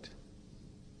convicted of it.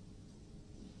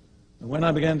 And when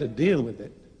I began to deal with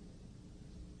it,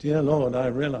 dear Lord, I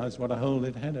realized what a hold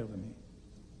it had over me.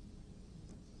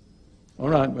 All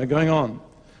right, we're going on.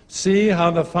 See how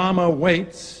the farmer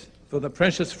waits for the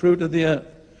precious fruit of the earth,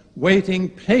 waiting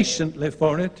patiently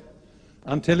for it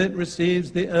until it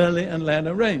receives the early and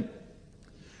latter rain.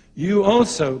 You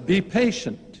also be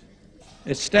patient.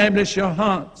 Establish your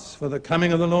hearts, for the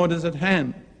coming of the Lord is at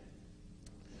hand.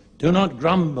 Do not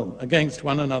grumble against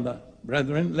one another,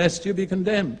 brethren, lest you be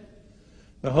condemned.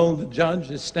 Behold, the judge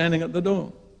is standing at the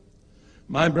door.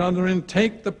 My brethren,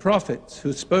 take the prophets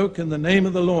who spoke in the name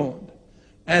of the Lord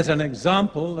as an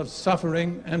example of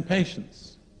suffering and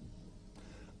patience.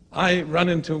 I run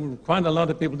into quite a lot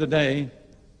of people today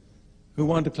who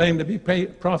want to claim to be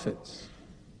prophets,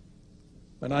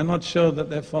 but I'm not sure that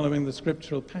they're following the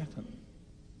scriptural pattern,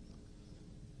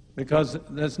 because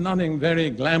there's nothing very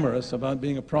glamorous about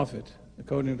being a prophet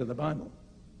according to the Bible.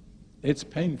 It's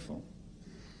painful.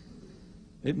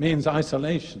 It means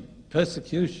isolation,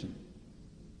 persecution.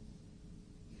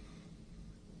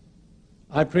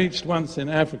 I preached once in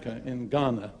Africa, in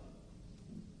Ghana,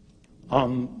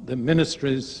 on the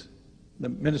ministries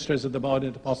of the body,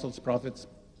 apostles, prophets,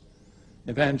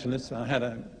 evangelists. I had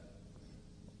an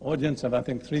audience of, I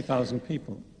think, 3,000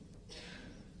 people.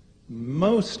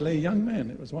 mostly young men.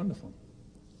 It was wonderful.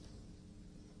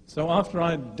 So after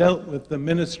I dealt with the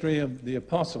ministry of the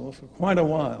apostle for quite a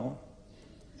while,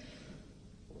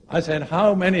 I said,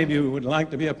 how many of you would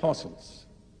like to be apostles?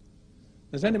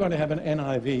 Does anybody have an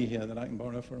NIV here that I can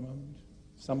borrow for a moment?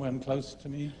 Someone close to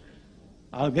me?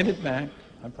 I'll get it back,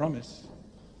 I promise.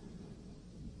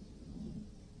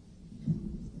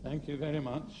 Thank you very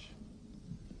much.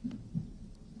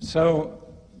 So,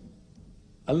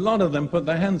 a lot of them put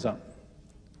their hands up.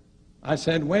 I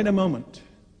said, wait a moment.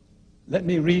 Let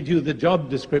me read you the job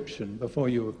description before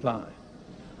you apply.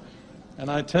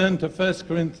 And I turned to 1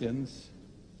 Corinthians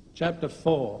chapter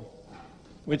 4,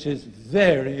 which is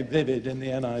very vivid in the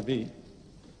NIV.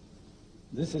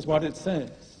 This is what it says.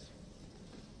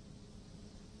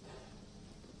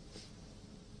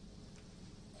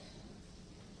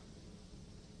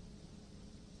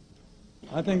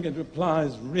 I think it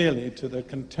applies really to the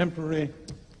contemporary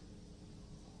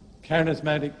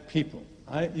charismatic people.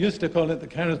 I used to call it the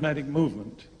charismatic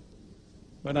movement,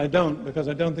 but I don't, because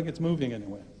I don't think it's moving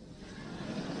anywhere.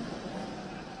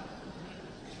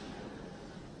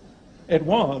 It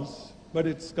was, but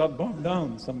it's got bogged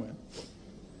down somewhere.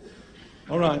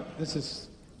 All right, this is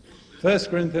 1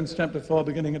 Corinthians chapter 4,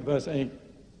 beginning at verse 8.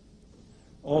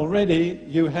 Already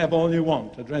you have all you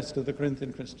want, addressed to the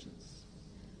Corinthian Christians.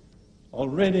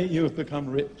 Already you have become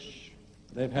rich.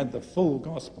 They've had the full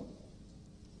gospel.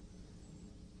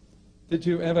 Did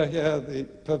you ever hear the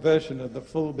perversion of the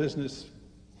full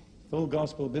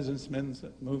gospel businessmen's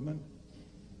movement,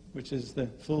 which is the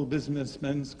full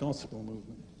businessmen's gospel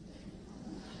movement?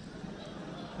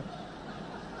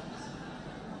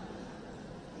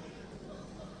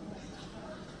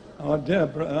 Oh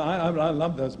dear, I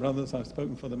love those brothers. I've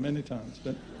spoken for them many times.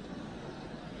 But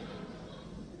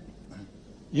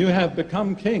you have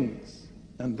become kings,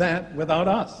 and that without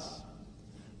us.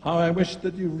 How I wish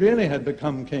that you really had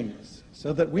become kings,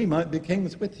 so that we might be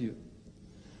kings with you.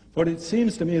 For it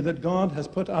seems to me that God has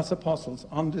put us apostles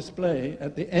on display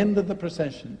at the end of the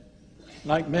procession,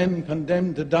 like men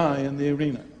condemned to die in the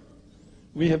arena.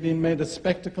 We have been made a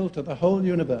spectacle to the whole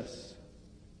universe,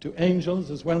 to angels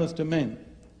as well as to men.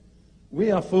 We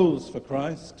are fools for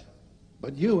Christ,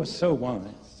 but you are so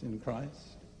wise in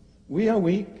Christ. We are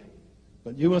weak,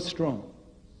 but you are strong.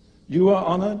 You are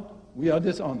honored, we are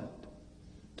dishonored.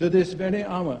 To this very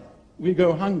hour, we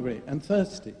go hungry and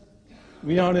thirsty.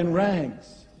 We are in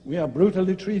rags. We are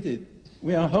brutally treated.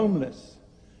 We are homeless.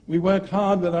 We work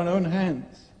hard with our own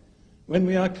hands. When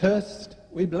we are cursed,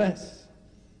 we bless.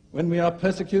 When we are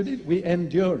persecuted, we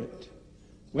endure it.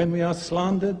 When we are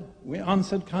slandered, we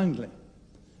answered kindly.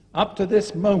 Up to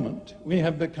this moment, we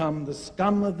have become the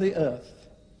scum of the earth,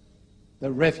 the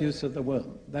refuse of the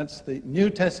world. That's the New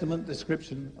Testament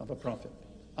description of a prophet,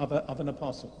 of an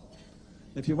apostle.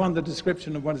 If you want the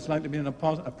description of what it's like to be a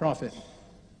prophet,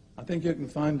 I think you can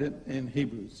find it in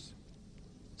Hebrews,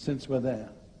 since we're there.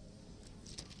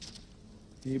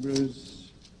 Hebrews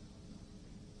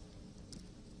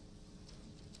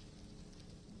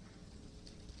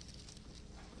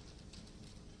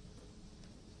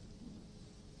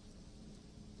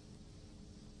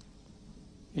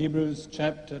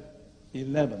chapter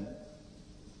 11,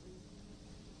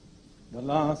 the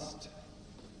last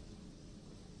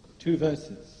two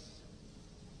verses.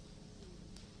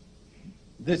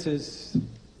 This is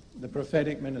the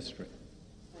prophetic ministry.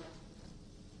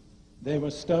 They were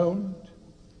stoned,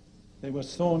 they were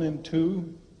sawn in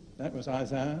two, that was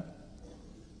Isaiah.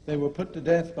 They were put to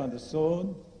death by the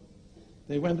sword.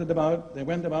 They went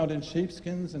about in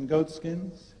sheepskins and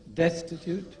goatskins,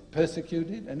 destitute,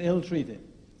 persecuted, and ill-treated.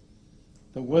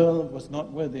 The world was not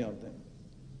worthy of them.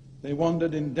 They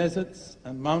wandered in deserts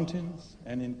and mountains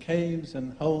and in caves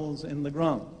and holes in the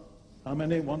ground. How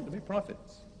many want to be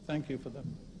prophets? Thank you for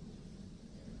them.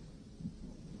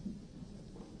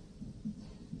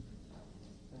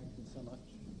 Thank you so much.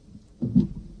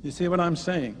 You see what I'm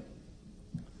saying?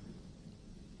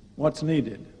 What's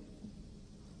needed?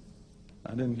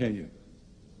 I didn't hear you.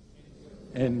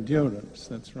 Endurance,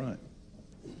 that's right.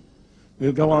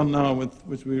 We'll go on now with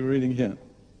which we were reading here.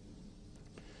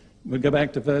 We'll go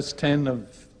back to verse 10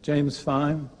 of James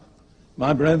 5.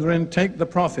 My brethren, take the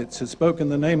prophets who spoke in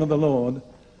the name of the Lord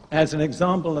as an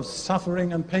example of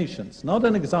suffering and patience, not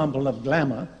an example of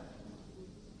glamour,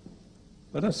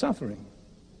 but of suffering.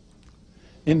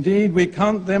 Indeed, we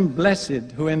count them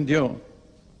blessed who endure.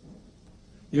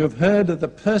 You have heard of the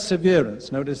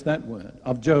perseverance, notice that word,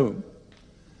 of Job,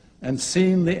 and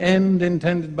seen the end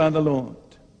intended by the Lord.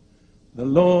 The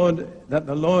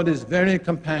Lord is very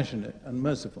compassionate and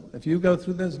merciful. If you go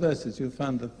through those verses, you'll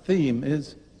find the theme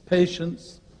is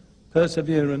patience,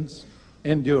 perseverance,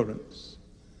 endurance.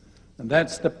 And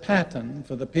that's the pattern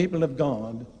for the people of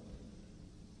God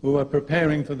who are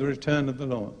preparing for the return of the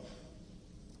Lord.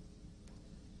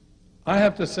 I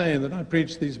have to say that I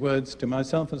preach these words to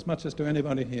myself as much as to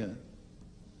anybody here.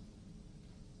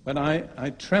 But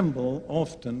I tremble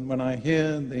often when I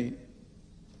hear the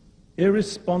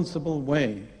irresponsible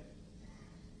way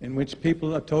in which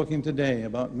people are talking today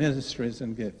about ministries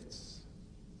and gifts.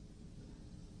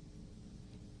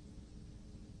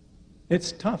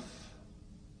 It's tough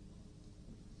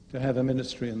to have a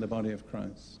ministry in the body of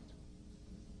Christ.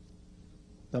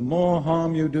 The more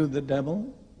harm you do the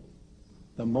devil,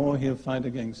 the more he'll fight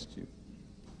against you.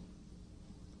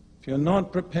 If you're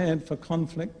not prepared for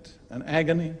conflict and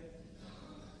agony,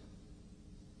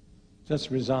 just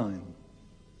resign.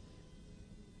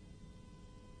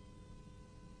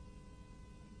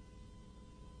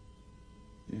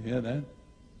 You hear that?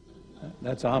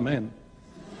 That's amen.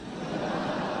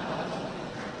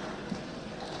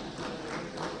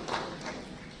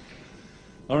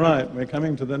 All right, we're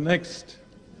coming to the next.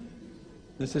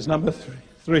 This is number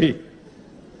three.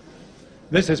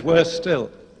 This is worse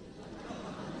still.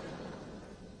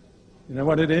 You know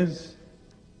what it is?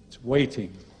 It's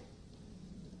waiting.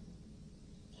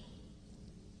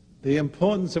 The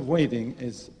importance of waiting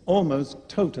is almost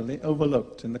totally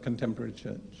overlooked in the contemporary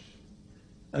church,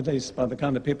 at least by the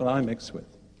kind of people I mix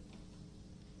with.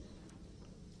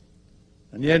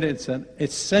 And yet it's an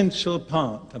essential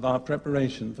part of our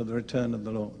preparation for the return of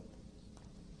the Lord.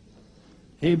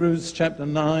 Hebrews chapter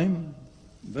 9,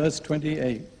 verse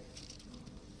 28.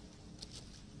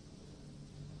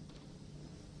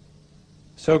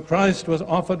 So Christ was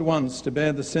offered once to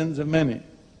bear the sins of many.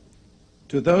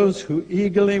 To those who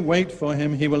eagerly wait for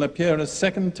him, he will appear a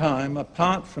second time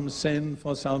apart from sin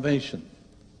for salvation.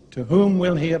 To whom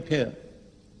will he appear?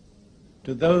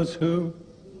 To those who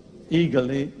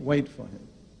eagerly wait for him.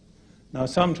 Now,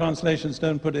 some translations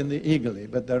don't put in the eagerly,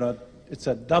 but it's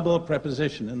a double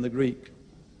preposition in the Greek.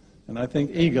 And I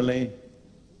think eagerly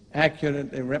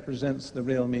accurately represents the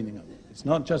real meaning of it. It's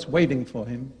not just waiting for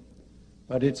him,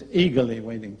 but it's eagerly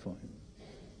waiting for him.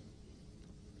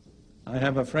 I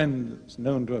have a friend that's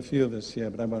known to a few of us here,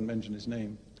 but I won't mention his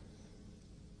name,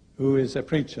 who is a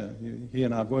preacher. He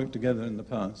and I have worked together in the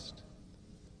past.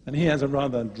 And he has a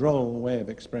rather droll way of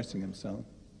expressing himself.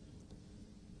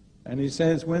 And he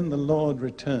says, when the Lord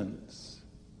returns,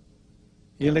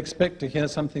 he'll expect to hear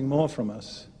something more from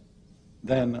us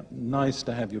than nice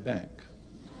to have you back.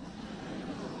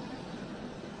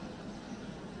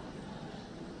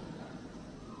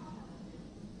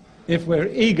 If we're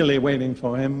eagerly waiting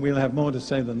for him, we'll have more to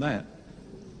say than that.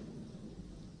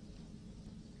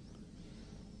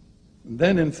 And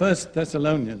then in 1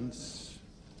 Thessalonians,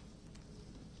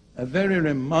 a very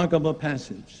remarkable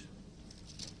passage,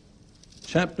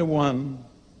 chapter 1,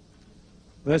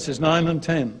 verses 9 and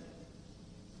 10,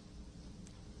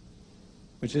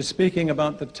 which is speaking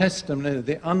about the testimony of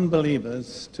the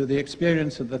unbelievers to the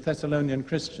experience of the Thessalonian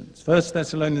Christians. 1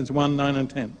 Thessalonians 1, 9 and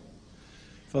 10.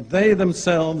 For they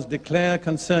themselves declare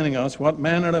concerning us what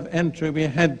manner of entry we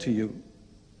had to you,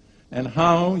 and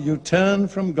how you turned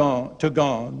from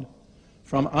God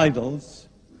from idols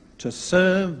to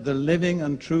serve the living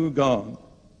and true God,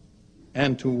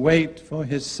 and to wait for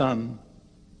his Son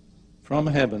from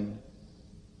heaven,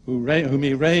 whom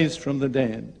he raised from the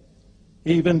dead,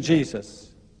 even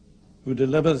Jesus, who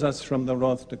delivers us from the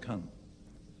wrath to come.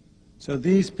 So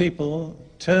these people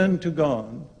turned to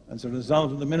God as a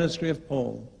result of the ministry of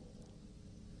Paul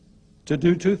to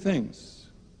do two things.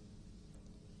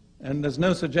 And there's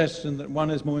no suggestion that one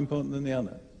is more important than the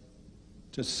other.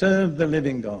 To serve the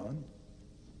living God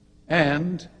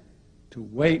and to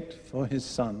wait for his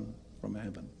Son from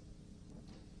heaven.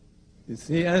 You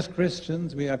see, as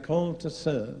Christians, we are called to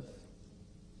serve,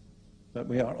 but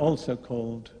we are also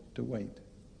called to wait.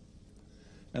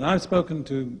 And I've spoken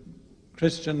to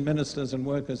Christian ministers and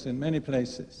workers in many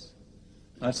places.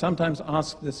 I sometimes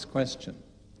ask this question: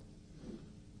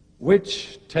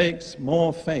 which takes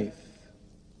more faith,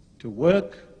 to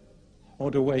work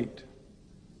or to wait?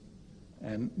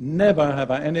 And never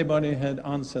have anybody had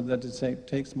answered that it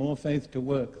takes more faith to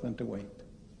work than to wait.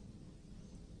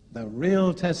 The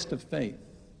real test of faith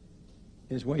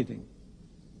is waiting.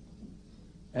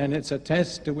 And it's a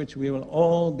test to which we will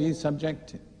all be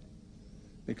subjected,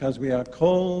 because we are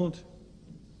called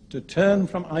to turn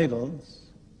from idols,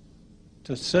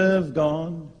 to serve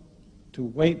God, to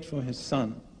wait for his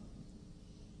Son.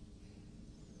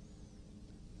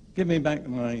 Give me back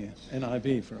my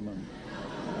NIV for a moment.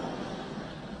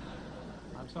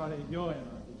 I'm sorry, your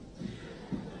NIV.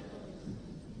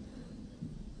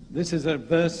 This is a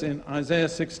verse in Isaiah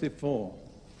 64.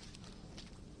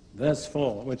 verse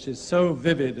 4, which is so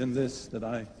vivid in this that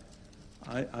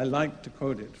I like to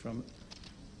quote it from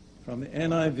the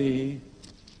NIV.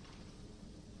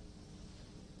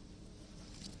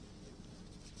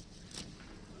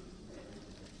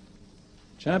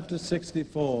 Chapter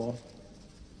 64,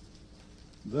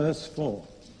 verse 4.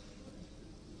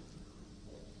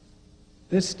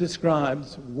 This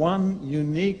describes one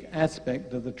unique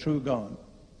aspect of the true God.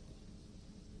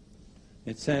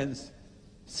 It says,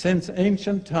 "Since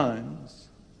ancient times,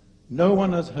 no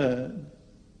one has heard,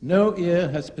 no ear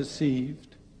has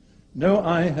perceived, no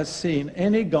eye has seen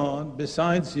any God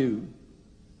besides you,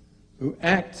 who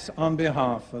acts on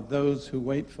behalf of those who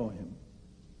wait for him."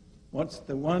 What's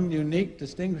the one unique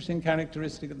distinguishing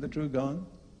characteristic of the true God?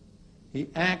 He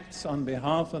acts on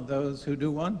behalf of those who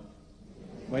do what?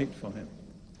 Wait for him.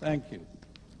 Thank you.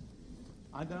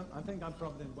 I think I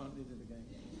probably won't need it again.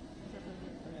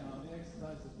 Anyhow, the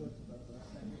exercise is good for both of us.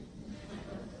 Thank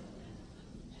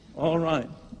you. All right.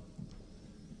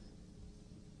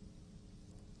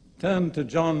 Turn to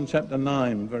John chapter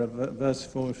 9, verse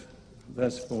 4.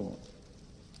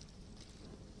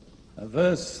 A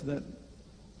verse that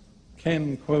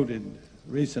Ken quoted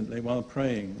recently while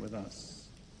praying with us.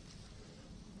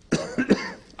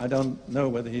 I don't know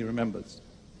whether he remembers.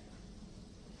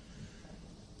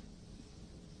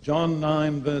 John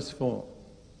 9, verse 4.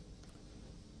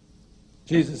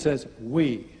 Jesus says,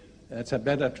 "We," that's a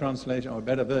better translation or a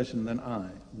better version than I,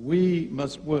 "we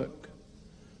must work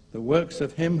the works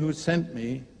of him who sent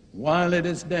me while it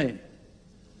is day.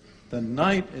 The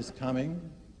night is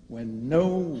coming when no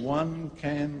one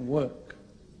can work."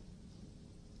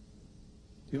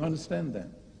 Do you understand that?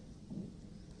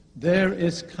 There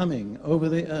is coming over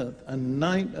the earth a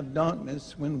night of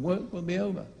darkness when work will be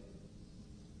over.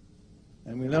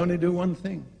 And we'll only do one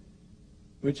thing,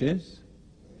 which is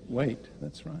wait.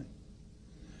 That's right.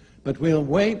 But we'll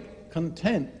wait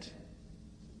content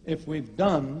if we've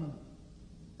done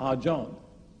our job.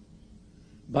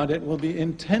 But it will be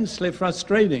intensely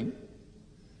frustrating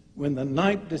when the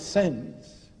night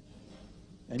descends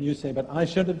and you say, "But I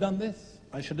should have done this.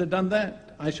 I should have done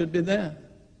that. I should be there,"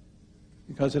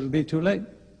 because it'll be too late.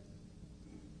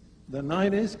 The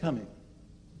night is coming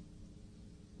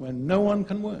when no one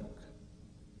can work.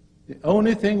 The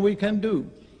only thing we can do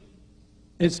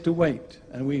is to wait,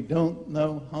 and we don't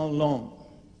know how long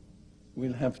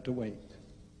we'll have to wait.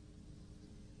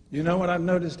 You know what I've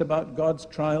noticed about God's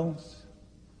trials?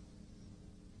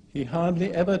 He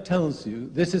hardly ever tells you,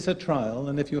 "This is a trial,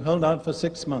 and if you hold out for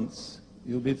 6 months,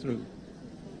 you'll be through."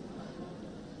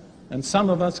 And some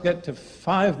of us get to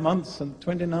 5 months and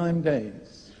 29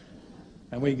 days,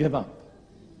 and we give up.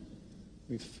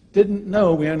 We didn't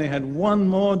know we only had one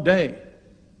more day.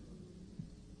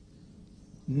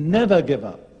 Never give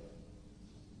up.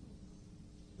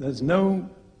 There's no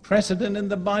precedent in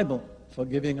the Bible for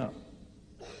giving up.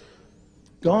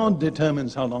 God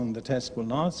determines how long the test will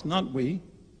last, not we.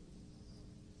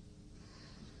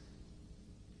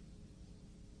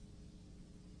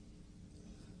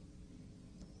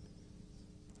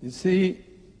 You see,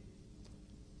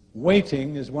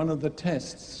 waiting is one of the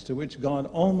tests to which God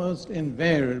almost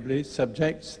invariably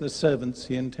subjects the servants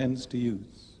he intends to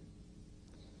use.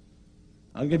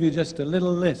 I'll give you just a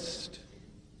little list.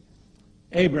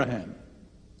 Abraham.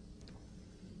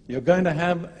 You're going to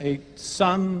have a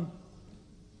son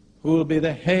who will be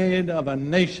the head of a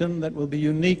nation that will be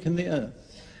unique in the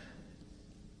earth.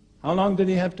 How long did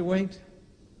he have to wait?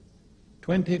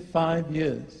 25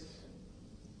 years.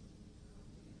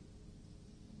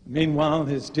 Meanwhile,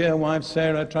 his dear wife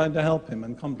Sarah tried to help him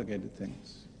and complicated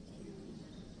things.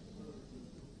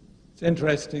 It's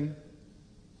interesting.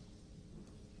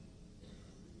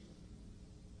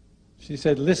 She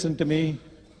said, "Listen to me,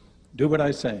 do what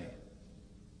I say.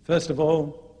 First of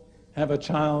all, have a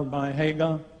child by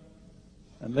Hagar."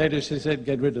 And later she said,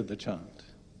 "Get rid of the child."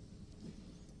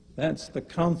 That's the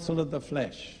counsel of the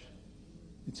flesh.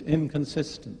 It's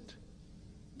inconsistent.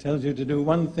 It tells you to do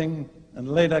one thing and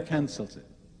later cancels it.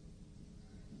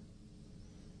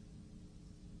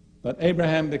 But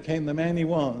Abraham became the man he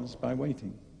was by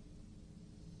waiting.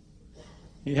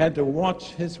 He had to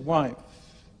watch his wife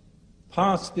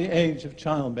past the age of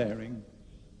childbearing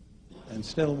and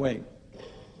still wait.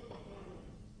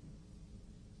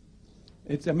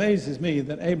 It amazes me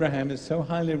that Abraham is so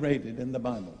highly rated in the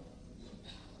Bible.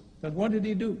 But what did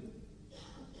he do?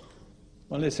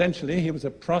 Well, essentially, he was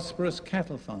a prosperous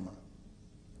cattle farmer.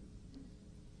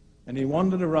 And he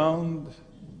wandered around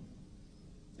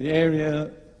the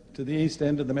area to the east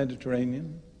end of the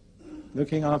Mediterranean,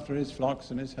 looking after his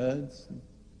flocks and his herds.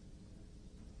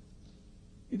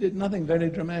 He did nothing very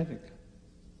dramatic.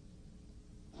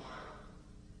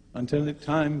 until the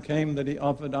time came that he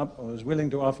offered up, or was willing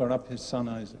to offer up, his son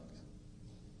Isaac.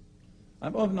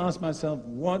 I've often asked myself,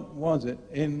 what was it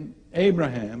in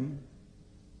Abraham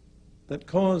that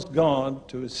caused God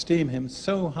to esteem him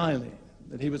so highly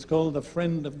that he was called the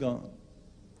friend of God?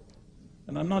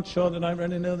 And I'm not sure that I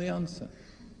really know the answer.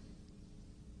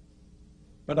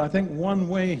 But I think one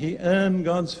way he earned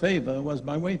God's favor was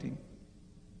by waiting.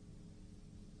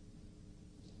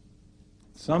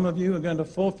 Some of you are going to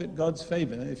forfeit God's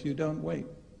favor if you don't wait.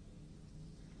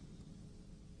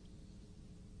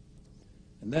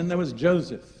 And then there was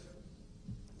Joseph.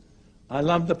 I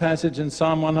love the passage in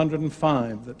Psalm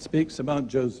 105 that speaks about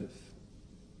Joseph.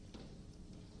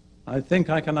 I think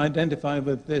I can identify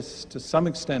with this to some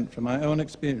extent from my own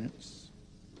experience.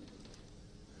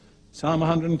 Psalm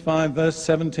 105, verse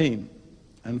 17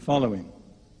 and following.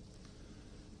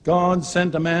 God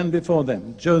sent a man before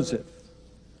them, Joseph,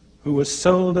 who was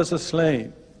sold as a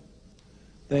slave.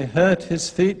 They hurt his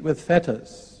feet with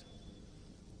fetters.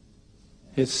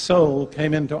 His soul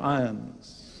came into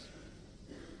irons.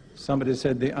 Somebody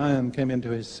said the iron came into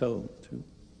his soul too.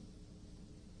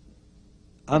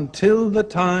 Until the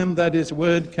time that his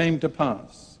word came to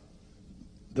pass,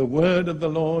 the word of the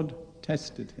Lord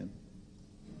tested him.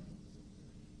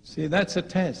 See, that's a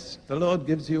test. The Lord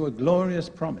gives you a glorious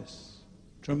promise,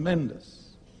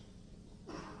 tremendous.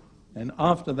 And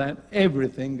after that,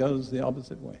 everything goes the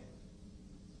opposite way.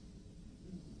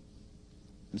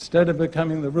 Instead of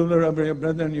becoming the ruler over your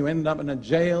brethren, you end up in a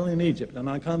jail in Egypt. And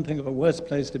I can't think of a worse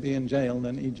place to be in jail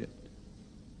than Egypt.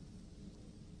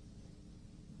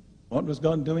 What was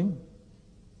God doing?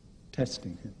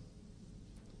 Testing him.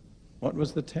 What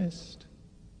was the test?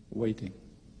 Waiting.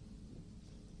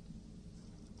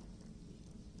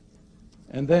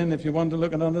 And then, if you want to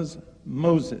look at others,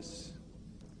 Moses.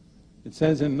 It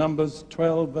says in Numbers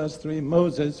 12, verse 3,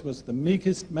 Moses was the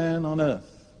meekest man on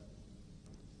earth.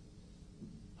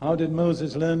 How did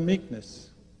Moses learn meekness?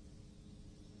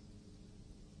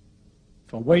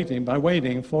 By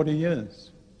waiting 40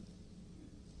 years.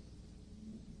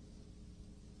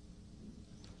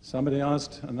 Somebody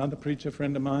asked another preacher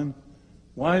friend of mine,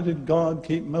 why did God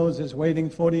keep Moses waiting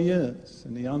 40 years?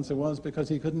 And the answer was, because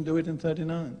he couldn't do it in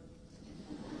 39.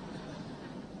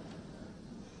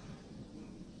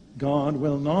 God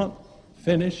will not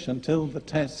finish until the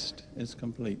test is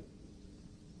complete.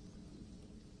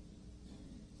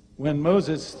 When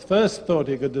Moses first thought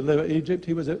he could deliver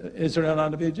Israel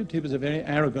out of Egypt, he was a very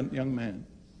arrogant young man.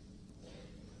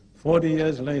 40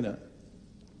 years later,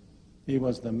 he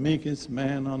was the meekest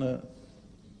man on earth.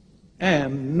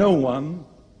 And no one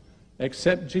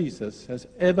except Jesus has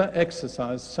ever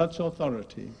exercised such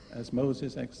authority as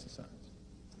Moses exercised.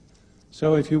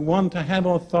 So if you want to have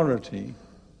authority,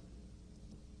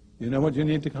 you know what you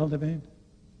need to cultivate?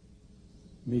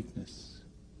 Meekness.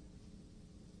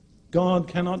 God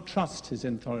cannot trust his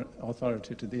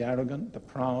authority to the arrogant, the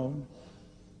proud,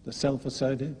 the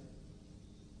self-assertive.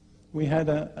 We had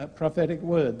a prophetic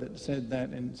word that said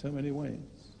that in so many ways.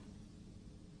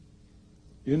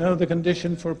 You know the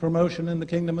condition for promotion in the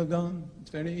kingdom of God? It's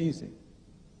very easy.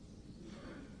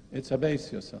 It's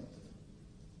abase yourself.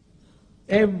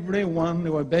 Everyone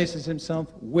who abases himself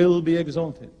will be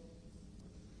exalted.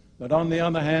 But on the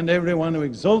other hand, everyone who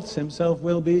exalts himself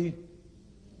will be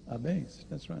abased.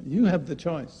 That's right. You have the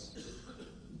choice.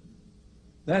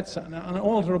 That's an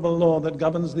unalterable law that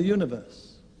governs the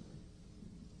universe.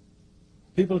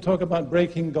 People talk about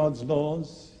breaking God's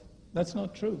laws. That's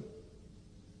not true.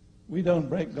 We don't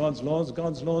break God's laws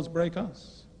break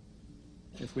us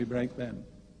if we break them.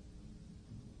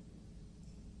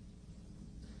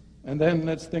 And then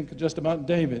let's think just about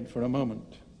David for a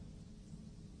moment.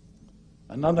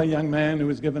 Another young man who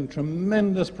was given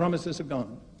tremendous promises of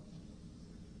God.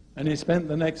 And he spent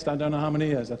the next, I don't know how many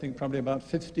years, I think probably about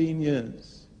 15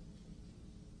 years,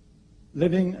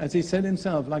 living, as he said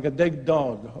himself, like a dead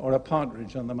dog or a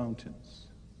partridge on the mountains,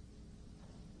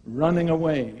 running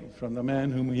away from the man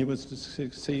whom he was to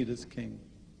succeed as king.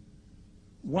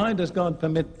 Why does God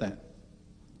permit that?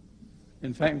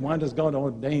 In fact, why does God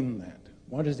ordain that?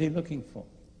 What is he looking for?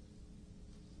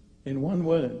 In one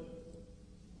word,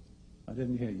 I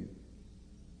didn't hear you.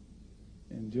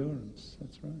 Endurance,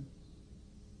 that's right.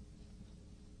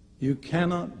 You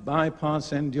cannot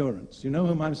bypass endurance. You know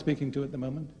whom I'm speaking to at the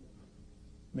moment?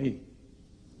 Me.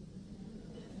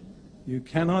 You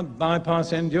cannot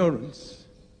bypass endurance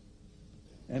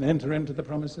and enter into the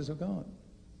promises of God.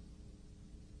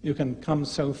 You can come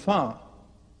so far,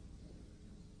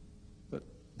 but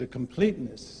the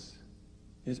completeness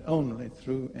is only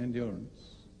through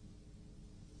endurance.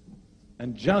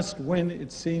 And just when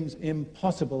it seems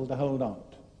impossible to hold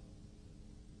out,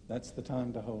 that's the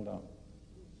time to hold on.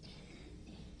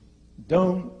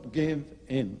 Don't give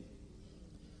in.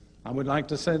 I would like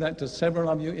to say that to several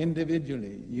of you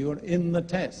individually. You're in the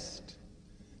test.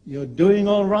 You're doing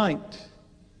all right.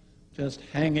 Just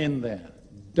hang in there.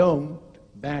 Don't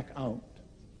back out.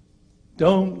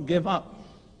 Don't give up.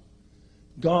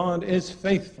 God is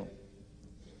faithful.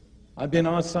 I've been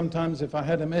asked sometimes if I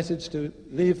had a message to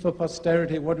leave for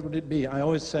posterity, what would it be? I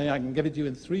always say I can give it to you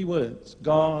in 3 words.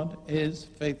 God is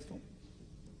faithful.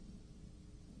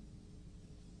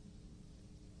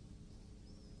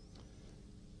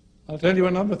 I'll tell you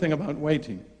another thing about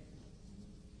waiting.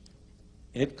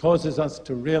 It causes us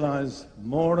to realize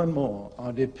more and more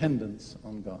our dependence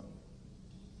on God.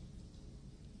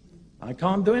 I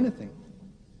can't do anything.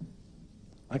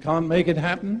 I can't make it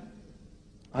happen.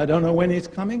 I don't know when he's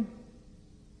coming.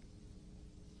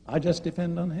 I just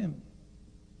depend on him.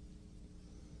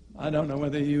 I don't know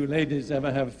whether you ladies ever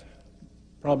have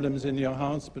problems in your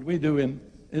house, but we do in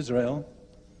Israel.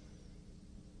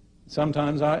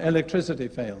 Sometimes our electricity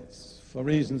fails for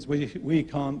reasons we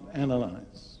can't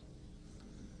analyze.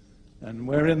 And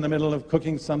we're in the middle of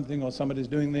cooking something, or somebody's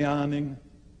doing the ironing,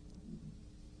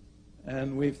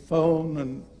 and we phone,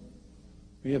 and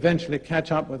we eventually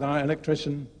catch up with our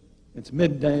electrician. It's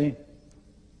midday.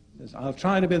 He says, I'll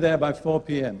try to be there by 4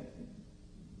 p.m.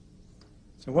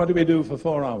 So what do we do for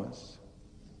 4 hours?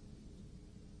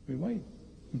 We wait.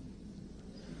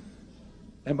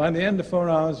 And by the end of 4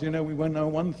 hours, you know, we will know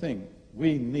one thing.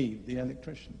 We need the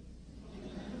electrician.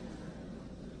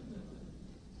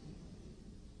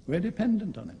 We're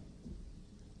dependent on him.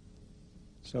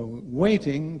 So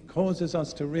waiting causes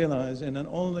us to realize in an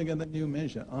altogether new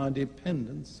measure our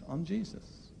dependence on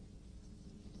Jesus.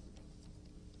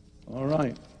 All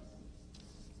right.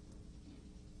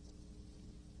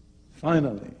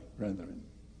 Finally, brethren,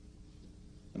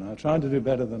 and I tried to do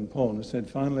better than Paul, who said,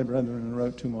 finally, brethren, and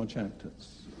wrote 2 more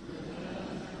chapters.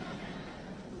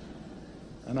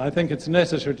 And I think it's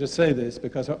necessary to say this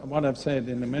because what I've said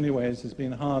in many ways has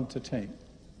been hard to take.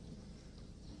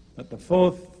 But the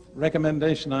 4th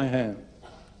recommendation I have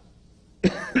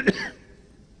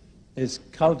is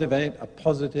cultivate a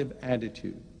positive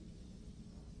attitude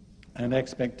and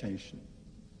expectation.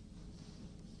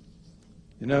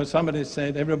 You know, somebody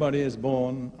said everybody is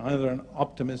born either an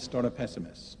optimist or a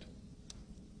pessimist.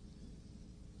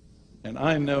 And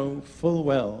I know full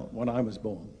well when I was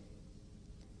born.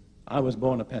 I was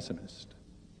born a pessimist.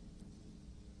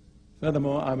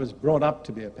 Furthermore, I was brought up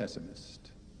to be a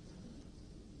pessimist.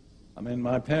 I mean,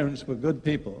 my parents were good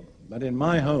people, but in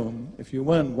my home, if you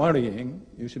weren't worrying,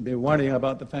 you should be worrying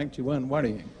about the fact you weren't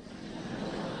worrying.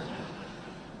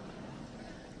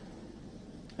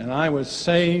 And I was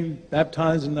saved,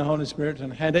 baptized in the Holy Spirit,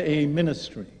 and had a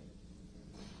ministry.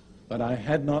 But I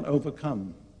had not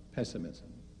overcome pessimism.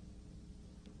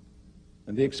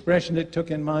 And the expression it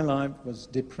took in my life was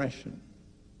depression.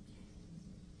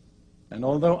 And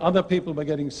although other people were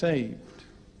getting saved,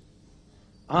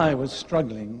 I was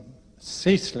struggling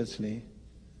ceaselessly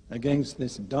against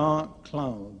this dark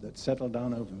cloud that settled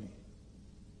down over me.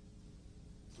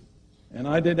 And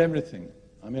I did everything.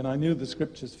 I mean, I knew the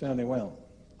scriptures fairly well.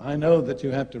 I know that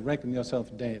you have to reckon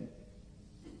yourself dead.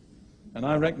 And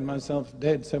I reckoned myself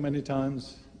dead so many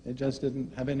times, it just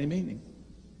didn't have any meaning.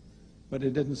 But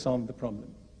it didn't solve the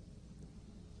problem.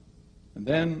 And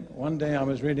then one day I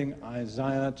was reading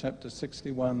Isaiah chapter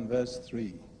 61, verse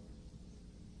 3.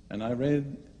 And I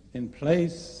read, in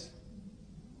place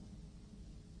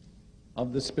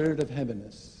of the spirit of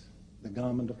heaviness, the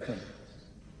garment of praise.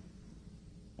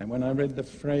 And when I read the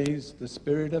phrase, the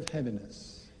spirit of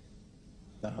heaviness,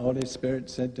 the Holy Spirit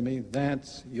said to me,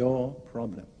 that's your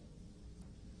problem.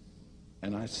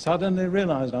 And I suddenly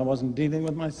realized I wasn't dealing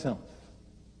with myself.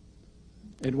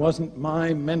 It wasn't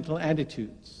my mental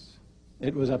attitudes.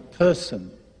 It was a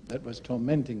person that was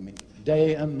tormenting me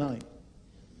day and night.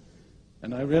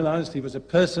 And I realized he was a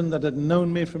person that had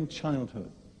known me from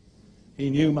childhood. He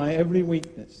knew my every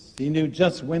weakness. He knew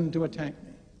just when to attack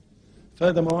me.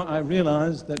 Furthermore, I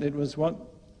realized that it was what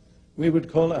we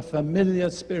would call a familiar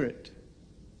spirit.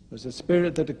 It was a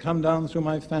spirit that had come down through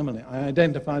my family. I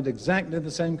identified exactly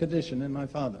the same condition in my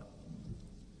father.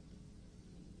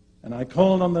 And I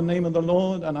called on the name of the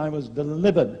Lord, and I was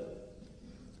delivered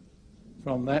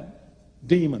from that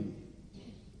demon.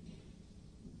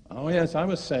 Oh yes, I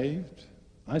was saved.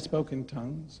 I spoke in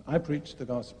tongues. I preached the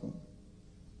gospel.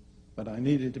 But I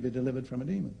needed to be delivered from a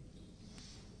demon.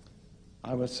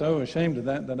 I was so ashamed of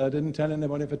that I didn't tell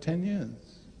anybody for 10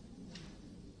 years.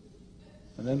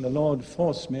 And then the Lord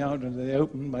forced me out into the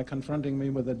open by confronting me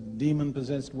with a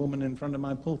demon-possessed woman in front of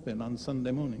my pulpit on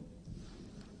Sunday morning.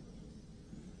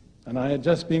 And I had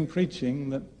just been preaching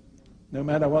that no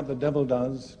matter what the devil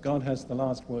does, God has the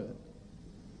last word.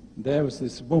 There was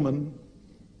this woman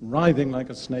writhing like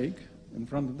a snake in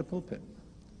front of the pulpit.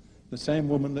 The same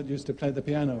woman that used to play the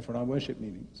piano for our worship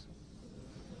meetings.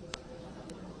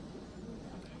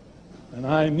 And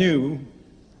I knew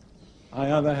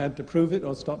I either had to prove it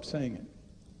or stop saying it.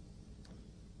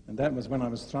 And that was when I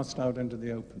was thrust out into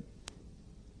the open.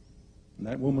 And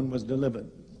that woman was delivered.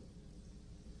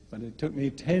 But it took me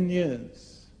 10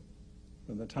 years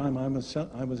from the time I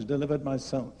was delivered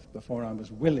myself before I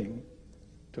was willing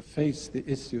to face the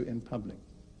issue in public.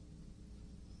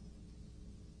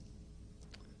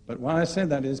 But why I say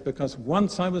that is because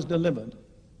once I was delivered,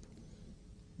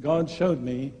 God showed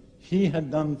me He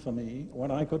had done for me what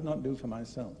I could not do for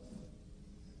myself.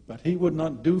 But He would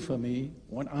not do for me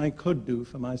what I could do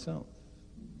for myself.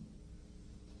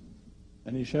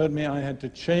 And He showed me I had to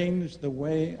change the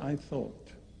way I thought.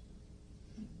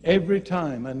 Every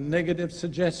time a negative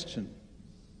suggestion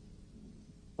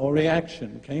or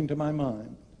reaction came to my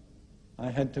mind,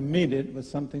 I had to meet it with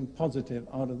something positive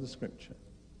out of the Scripture.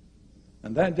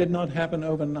 And that did not happen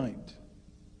overnight.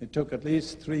 It took at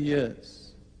least 3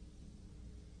 years.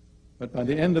 But by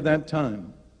the end of that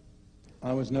time,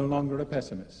 I was no longer a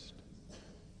pessimist.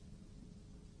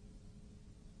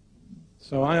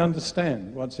 So I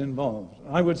understand what's involved.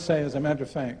 I would say, as a matter of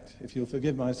fact, if you'll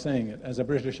forgive my saying it, as a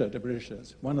Britisher to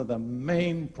Britishers, one of the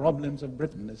main problems of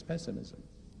Britain is pessimism.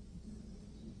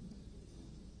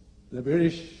 The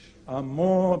British are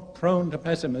more prone to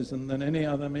pessimism than any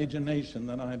other major nation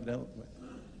that I've dealt with.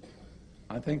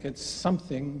 I think it's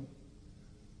something,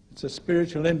 it's a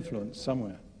spiritual influence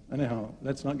somewhere. Anyhow,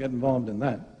 let's not get involved in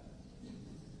that.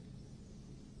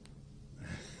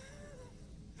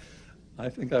 I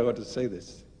think I ought to say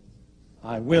this.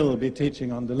 I will be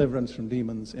teaching on deliverance from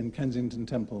demons in Kensington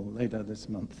Temple later this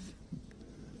month.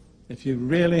 If you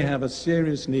really have a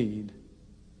serious need,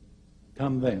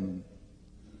 come then.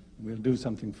 We'll do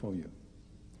something for you.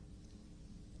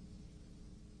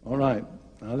 All right,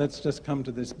 now let's just come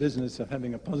to this business of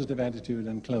having a positive attitude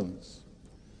and close.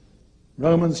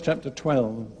 Romans chapter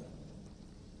 12,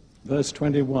 verse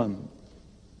 21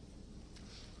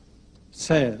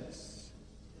 says,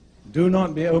 "Do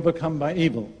not be overcome by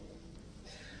evil,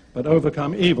 but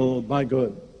overcome evil by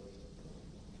good."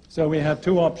 So we have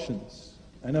two options,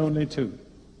 and only two.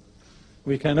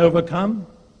 We can overcome,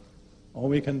 or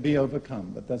we can be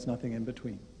overcome, but there's nothing in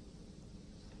between.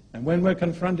 And when we're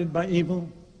confronted by evil,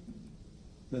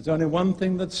 there's only one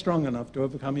thing that's strong enough to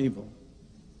overcome evil,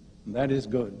 and that is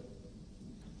good.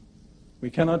 We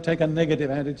cannot take a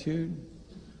negative attitude.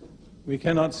 We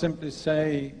cannot simply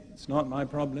say, it's not my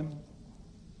problem.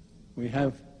 We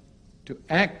have to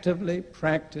actively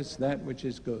practice that which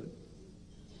is good.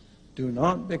 Do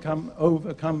not become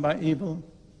overcome by evil,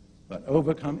 but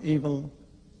overcome evil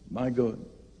by good.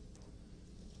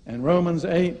 And Romans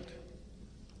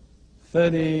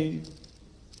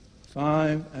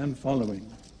 8:35 and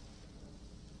following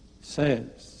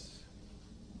says,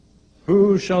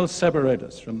 "Who shall separate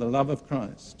us from the love of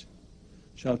Christ?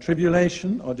 Shall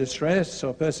tribulation or distress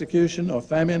or persecution or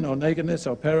famine or nakedness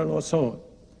or peril or sword?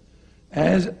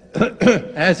 As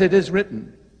it is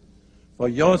written, for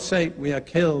your sake we are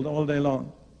killed all day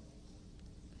long.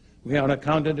 We are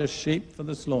accounted as sheep for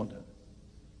the slaughter."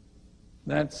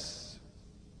 That's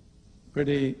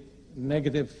pretty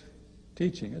negative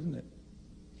teaching, isn't it?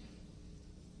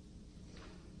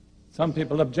 Some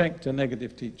people object to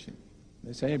negative teaching.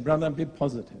 They say, "Brother, be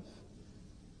positive."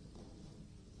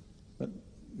 But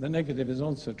the negative is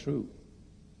also true.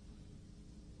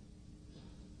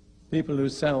 People who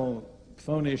sell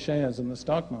phony shares in the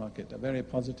stock market are very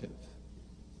positive,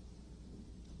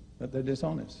 but they're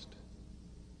dishonest.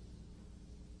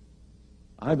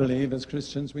 I believe as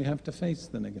Christians we have to face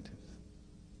the negative.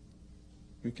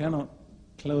 We cannot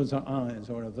close our eyes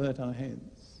or avert our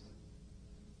heads.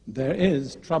 There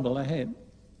is trouble ahead.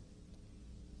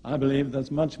 I believe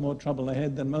there's much more trouble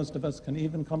ahead than most of us can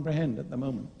even comprehend at the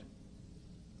moment.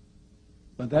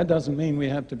 But that doesn't mean we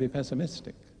have to be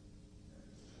pessimistic.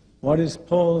 What is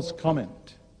Paul's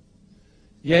comment?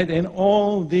 "Yet in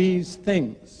all these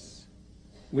things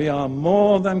we are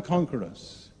more than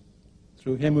conquerors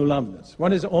through him who loved us."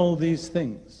 What is all these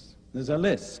things? There's a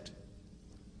list.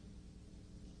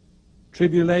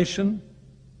 Tribulation,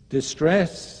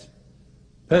 distress,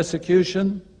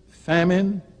 persecution,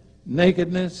 famine,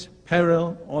 nakedness,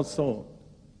 peril, or sword.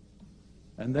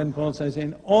 And then Paul says,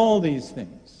 in all these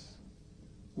things,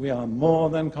 we are more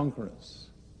than conquerors.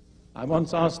 I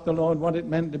once asked the Lord what it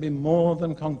meant to be more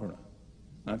than conqueror.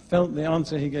 I felt the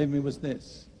answer he gave me was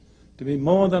this. To be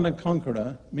more than a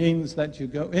conqueror means that you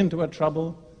go into a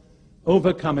trouble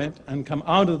overcome it and come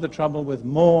out of the trouble with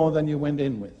more than you went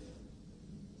in with.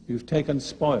 You've taken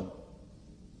spoil.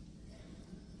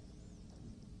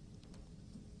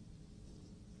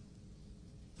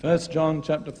 First John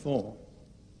chapter 4.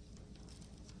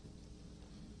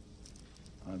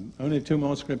 Only two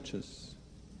more scriptures.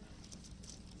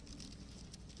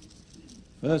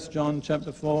 1 John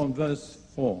chapter 4 and verse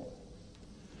 4.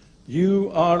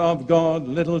 You are of God,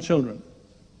 little children,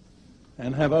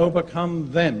 and have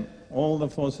overcome them, all the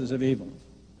forces of evil,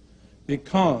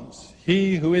 because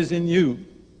he who is in you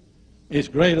is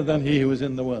greater than he who is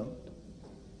in the world.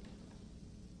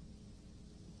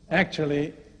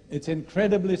 Actually, it's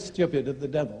incredibly stupid of the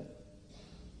devil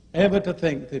ever to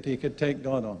think that he could take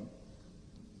God on.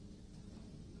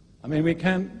 I mean, we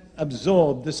can't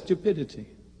absorb the stupidity.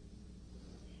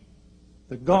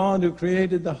 The God who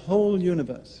created the whole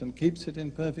universe and keeps it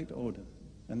in perfect order,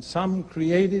 and some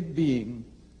created being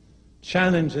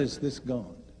challenges this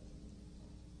God.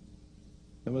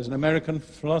 There was an American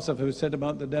philosopher who said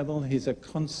about the devil, he's a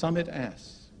consummate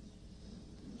ass.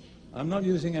 I'm not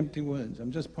using empty words.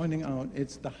 I'm just pointing out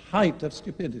it's the height of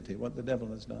stupidity, what the devil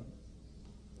has done.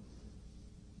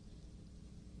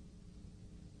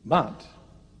 But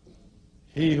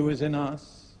he who is in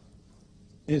us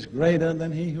is greater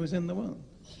than he who is in the world.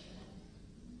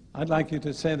 I'd like you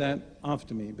to say that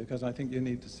after me, because I think you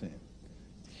need to say it.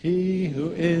 He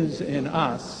who is in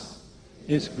us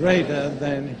is greater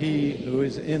than he who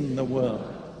is in the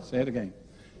world. Say it again.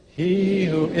 He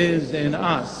who is in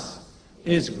us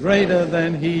is greater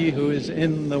than he who is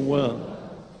in the world.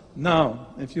 Now,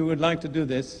 if you would like to do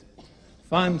this,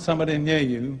 find somebody near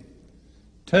you,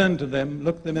 turn to them,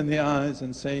 look them in the eyes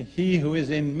and say, he who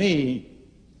is in me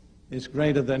is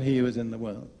greater than he who is in the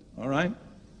world. All right?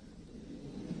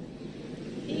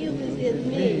 He who is in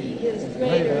me is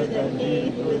greater than he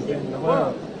who is in the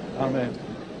world. Amen.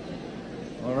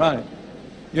 All right.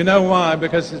 You know why?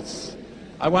 Because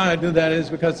why I do that is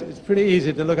because it's pretty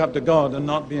easy to look up to God and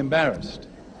not be embarrassed.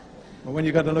 But when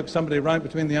you've got to look somebody right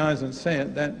between the eyes and say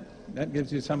it, that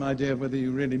gives you some idea of whether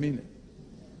you really mean it.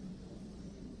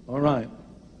 All right.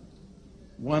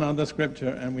 One other scripture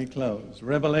and we close.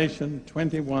 Revelation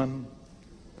 21,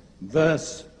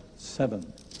 verse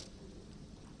 7.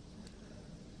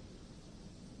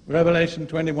 Revelation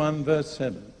 21, verse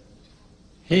 7.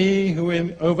 He who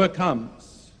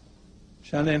overcomes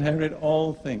shall inherit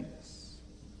all things,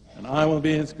 and I will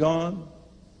be his God,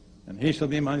 and he shall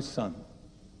be my son.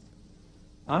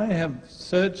 I have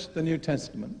searched the New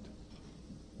Testament.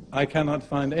 I cannot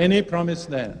find any promise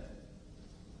there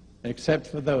except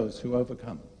for those who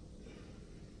overcome.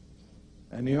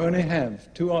 And you only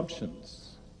have two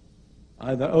options: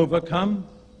 either overcome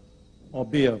or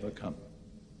be overcome.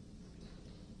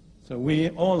 So we,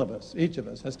 all of us, each of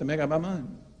us, has to make up our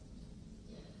mind.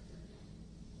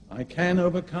 I can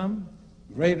overcome.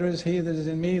 Greater is he that is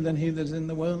in me than he that is in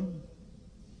the world.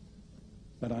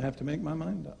 But I have to make my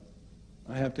mind up.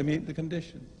 I have to meet the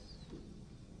conditions.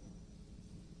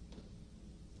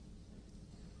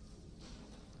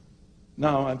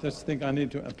 Now, I just think I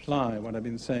need to apply what I've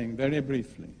been saying very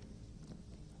briefly.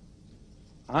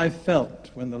 I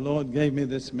felt when the Lord gave me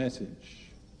this message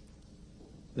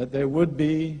that there would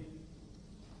be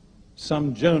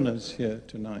some Jonahs here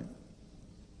tonight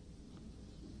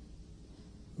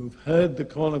who've heard the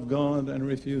call of God and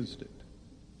refused it.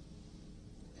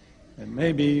 And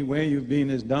maybe where you've been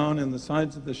is down in the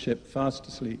sides of the ship, fast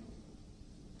asleep.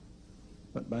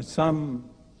 But by some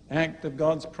act of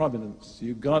God's providence,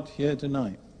 you got here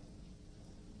tonight.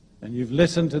 And you've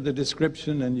listened to the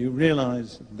description and you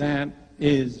realize that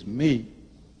is me.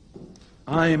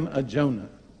 I'm a Jonah.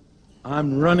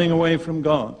 I'm running away from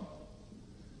God.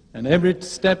 And every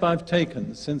step I've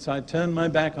taken since I turned my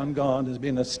back on God has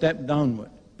been a step downward.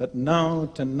 But now,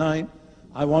 tonight,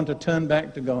 I want to turn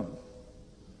back to God.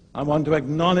 I want to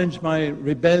acknowledge my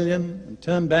rebellion and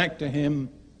turn back to him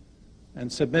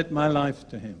and submit my life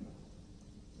to him.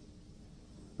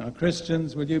 Now,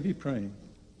 Christians, will you be praying?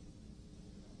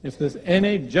 If there's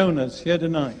any Jonahs here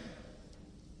tonight,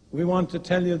 we want to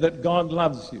tell you that God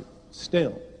loves you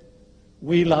still.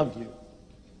 We love you.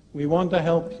 We want to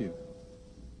help you.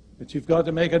 But you've got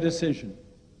to make a decision.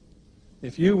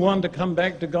 If you want to come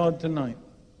back to God tonight,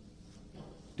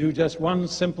 do just one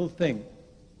simple thing.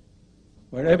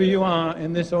 Wherever you are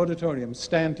in this auditorium,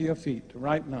 stand to your feet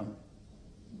right now.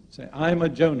 Say, I'm a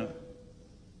Jonah.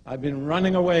 I've been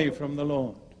running away from the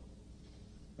Lord,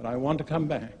 but I want to come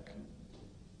back.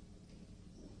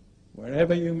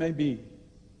 Wherever you may be,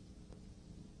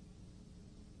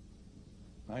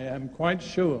 I am quite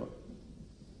sure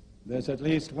there's at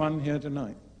least one here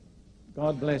tonight.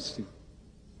 God bless you.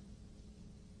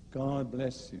 God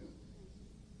bless you.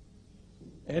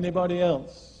 Anybody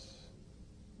else?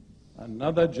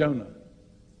 Another Jonah.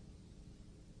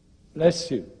 Bless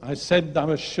you. I said I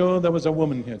was sure there was a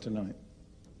woman here tonight.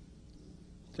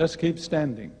 Just keep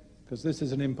standing, because this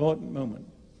is an important moment.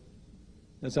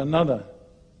 There's another.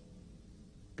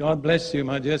 God bless you,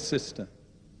 my dear sister.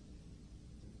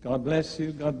 God bless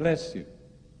you, God bless you.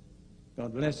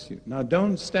 God bless you. Now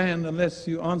don't stand unless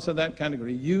you answer that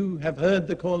category. You have heard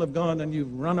the call of God and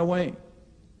you've run away.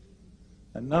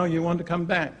 And now you want to come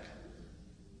back.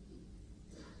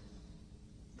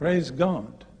 Praise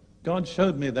God. God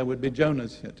showed me there would be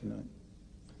Jonahs here tonight.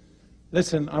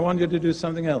 Listen, I want you to do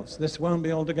something else. This won't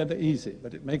be altogether easy,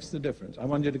 but it makes the difference. I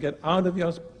want you to get out of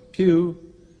your pew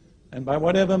and by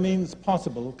whatever means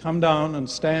possible, come down and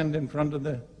stand in front of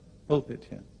the pulpit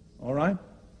here. All right?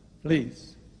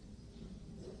 Please.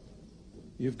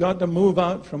 You've got to move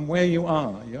out from where you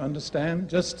are, you understand?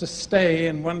 Just to stay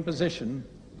in one position.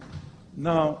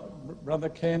 Now, Brother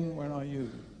Ken, where are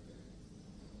you?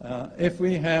 If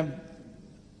we have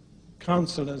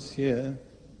counselors here,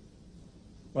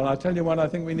 well, I'll tell you what, I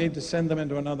think we need to send them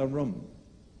into another room.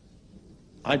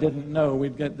 I didn't know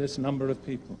we'd get this number of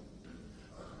people.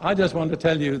 I just want to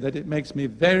tell you that it makes me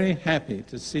very happy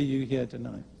to see you here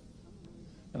tonight.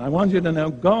 And I want you to know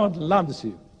God loves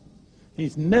you.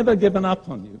 He's never given up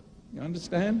on you. You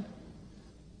understand?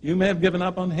 You may have given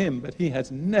up on him, but he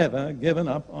has never given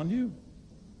up on you.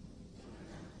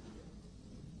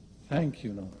 Thank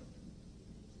you, Lord.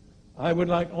 I would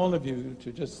like all of you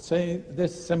to just say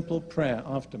this simple prayer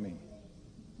after me.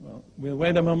 Well, we'll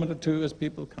wait a moment or two as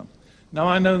people come. Now,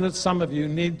 I know that some of you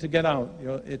need to get out.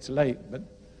 It's late, but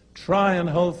try and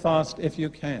hold fast if you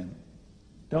can.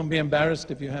 Don't be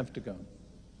embarrassed if you have to go.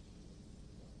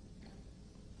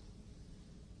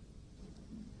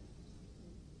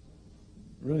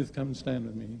 Ruth, come stand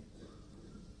with me.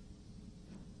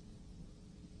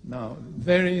 Now,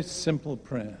 very simple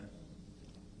prayer.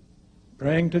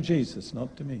 Praying to Jesus,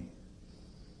 not to me.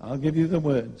 I'll give you the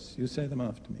words. You say them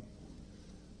after me.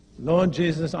 Lord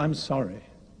Jesus, I'm sorry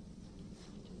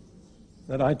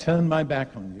that I turned my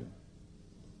back on you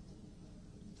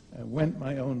and went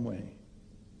my own way.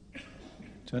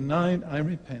 Tonight I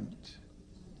repent.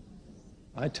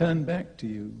 I turn back to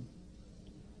you.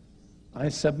 I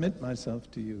submit myself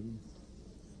to you.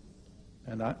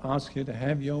 And I ask you to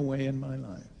have your way in my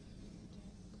life.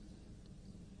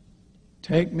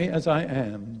 Take me as I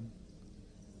am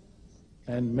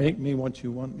and make me what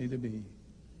you want me to be.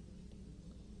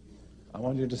 I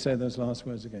want you to say those last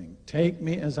words again. Take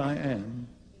me as I am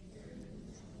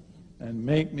and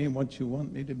make me what you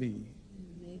want me to be.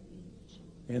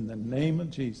 In the name of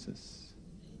Jesus.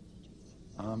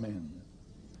 Amen.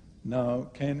 Now,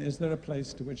 Ken, is there a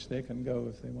place to which they can go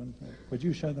if they want to? Would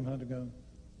you show them how to go?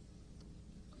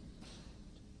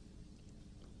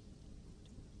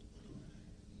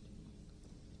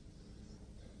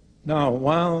 Now,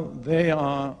 while they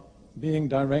are being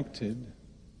directed,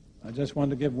 I just want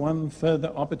to give one further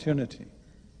opportunity.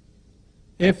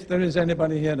 If there is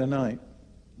anybody here tonight,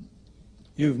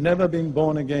 you've never been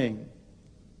born again,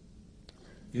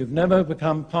 you've never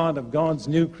become part of God's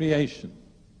new creation,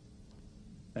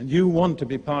 and you want to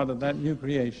be part of that new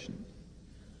creation,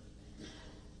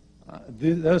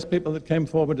 those people that came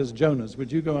forward as Jonahs,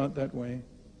 would you go out that way?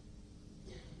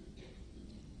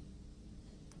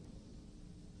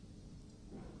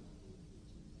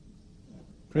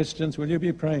 Christians, will you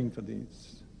be praying for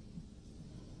these?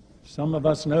 Some of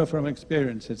us know from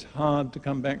experience it's hard to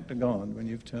come back to God when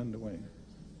you've turned away.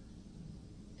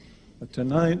 But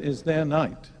tonight is their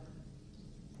night.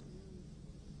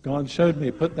 God showed me,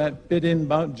 put that bit in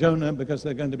about Jonah because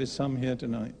there are going to be some here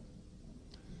tonight.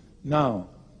 Now,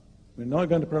 we're not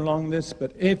going to prolong this,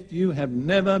 but if you have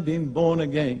never been born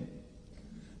again,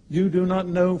 you do not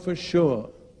know for sure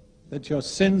that your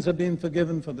sins have been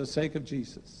forgiven for the sake of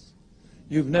Jesus.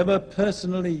 You've never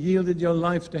personally yielded your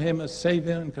life to him as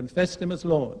Savior and confessed him as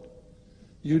Lord.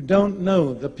 You don't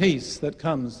know the peace that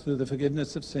comes through the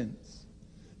forgiveness of sins.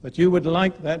 But you would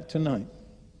like that tonight.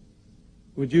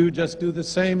 Would you just do the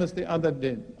same as the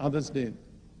others did?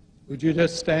 Would you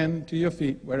just stand to your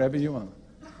feet wherever you are?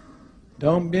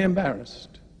 Don't be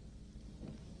embarrassed.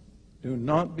 Do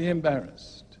not be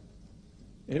embarrassed.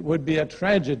 It would be a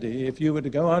tragedy if you were to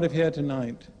go out of here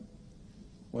tonight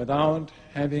without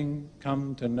having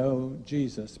come to know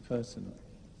Jesus personally.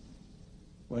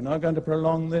 We're not going to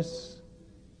prolong this.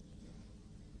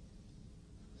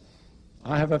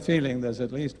 I have a feeling there's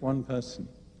at least one person,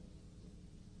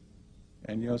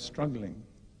 and you're struggling.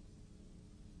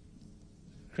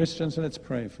 Christians, let's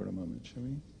pray for a moment, shall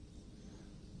we?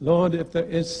 Lord, if there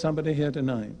is somebody here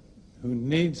tonight who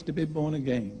needs to be born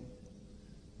again,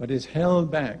 but is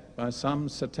held back by some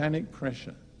satanic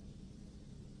pressure,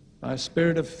 by a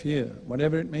spirit of fear,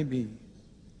 whatever it may be,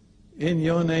 in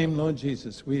your name, Lord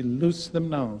Jesus, we loose them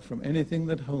now from anything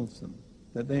that holds them,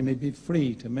 that they may be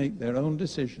free to make their own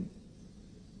decision.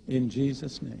 In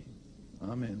Jesus' name,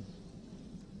 amen.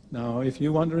 Now, if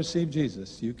you want to receive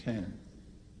Jesus, you can.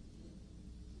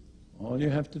 All you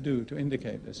have to do to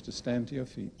indicate is to stand to your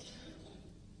feet.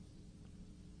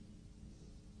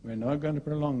 We're not going to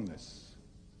prolong this.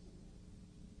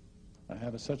 I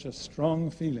have such a strong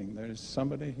feeling there is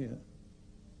somebody here.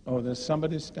 Oh, there's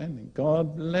somebody standing.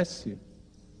 God bless you.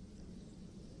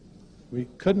 We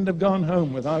couldn't have gone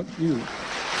home without you.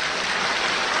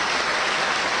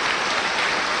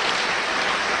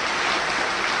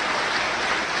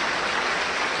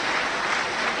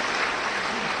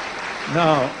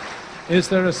 Now, is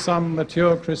there some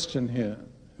mature Christian here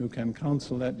who can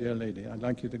counsel that dear lady? I'd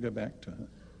like you to go back to her.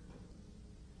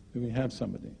 Do we have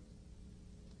somebody?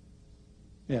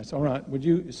 Yes, all right. Would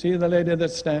you see the lady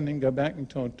that's standing? Go back and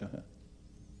talk to her.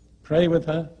 Pray with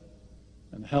her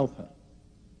and help her.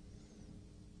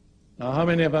 Now, how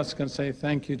many of us can say,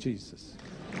 thank you, Jesus?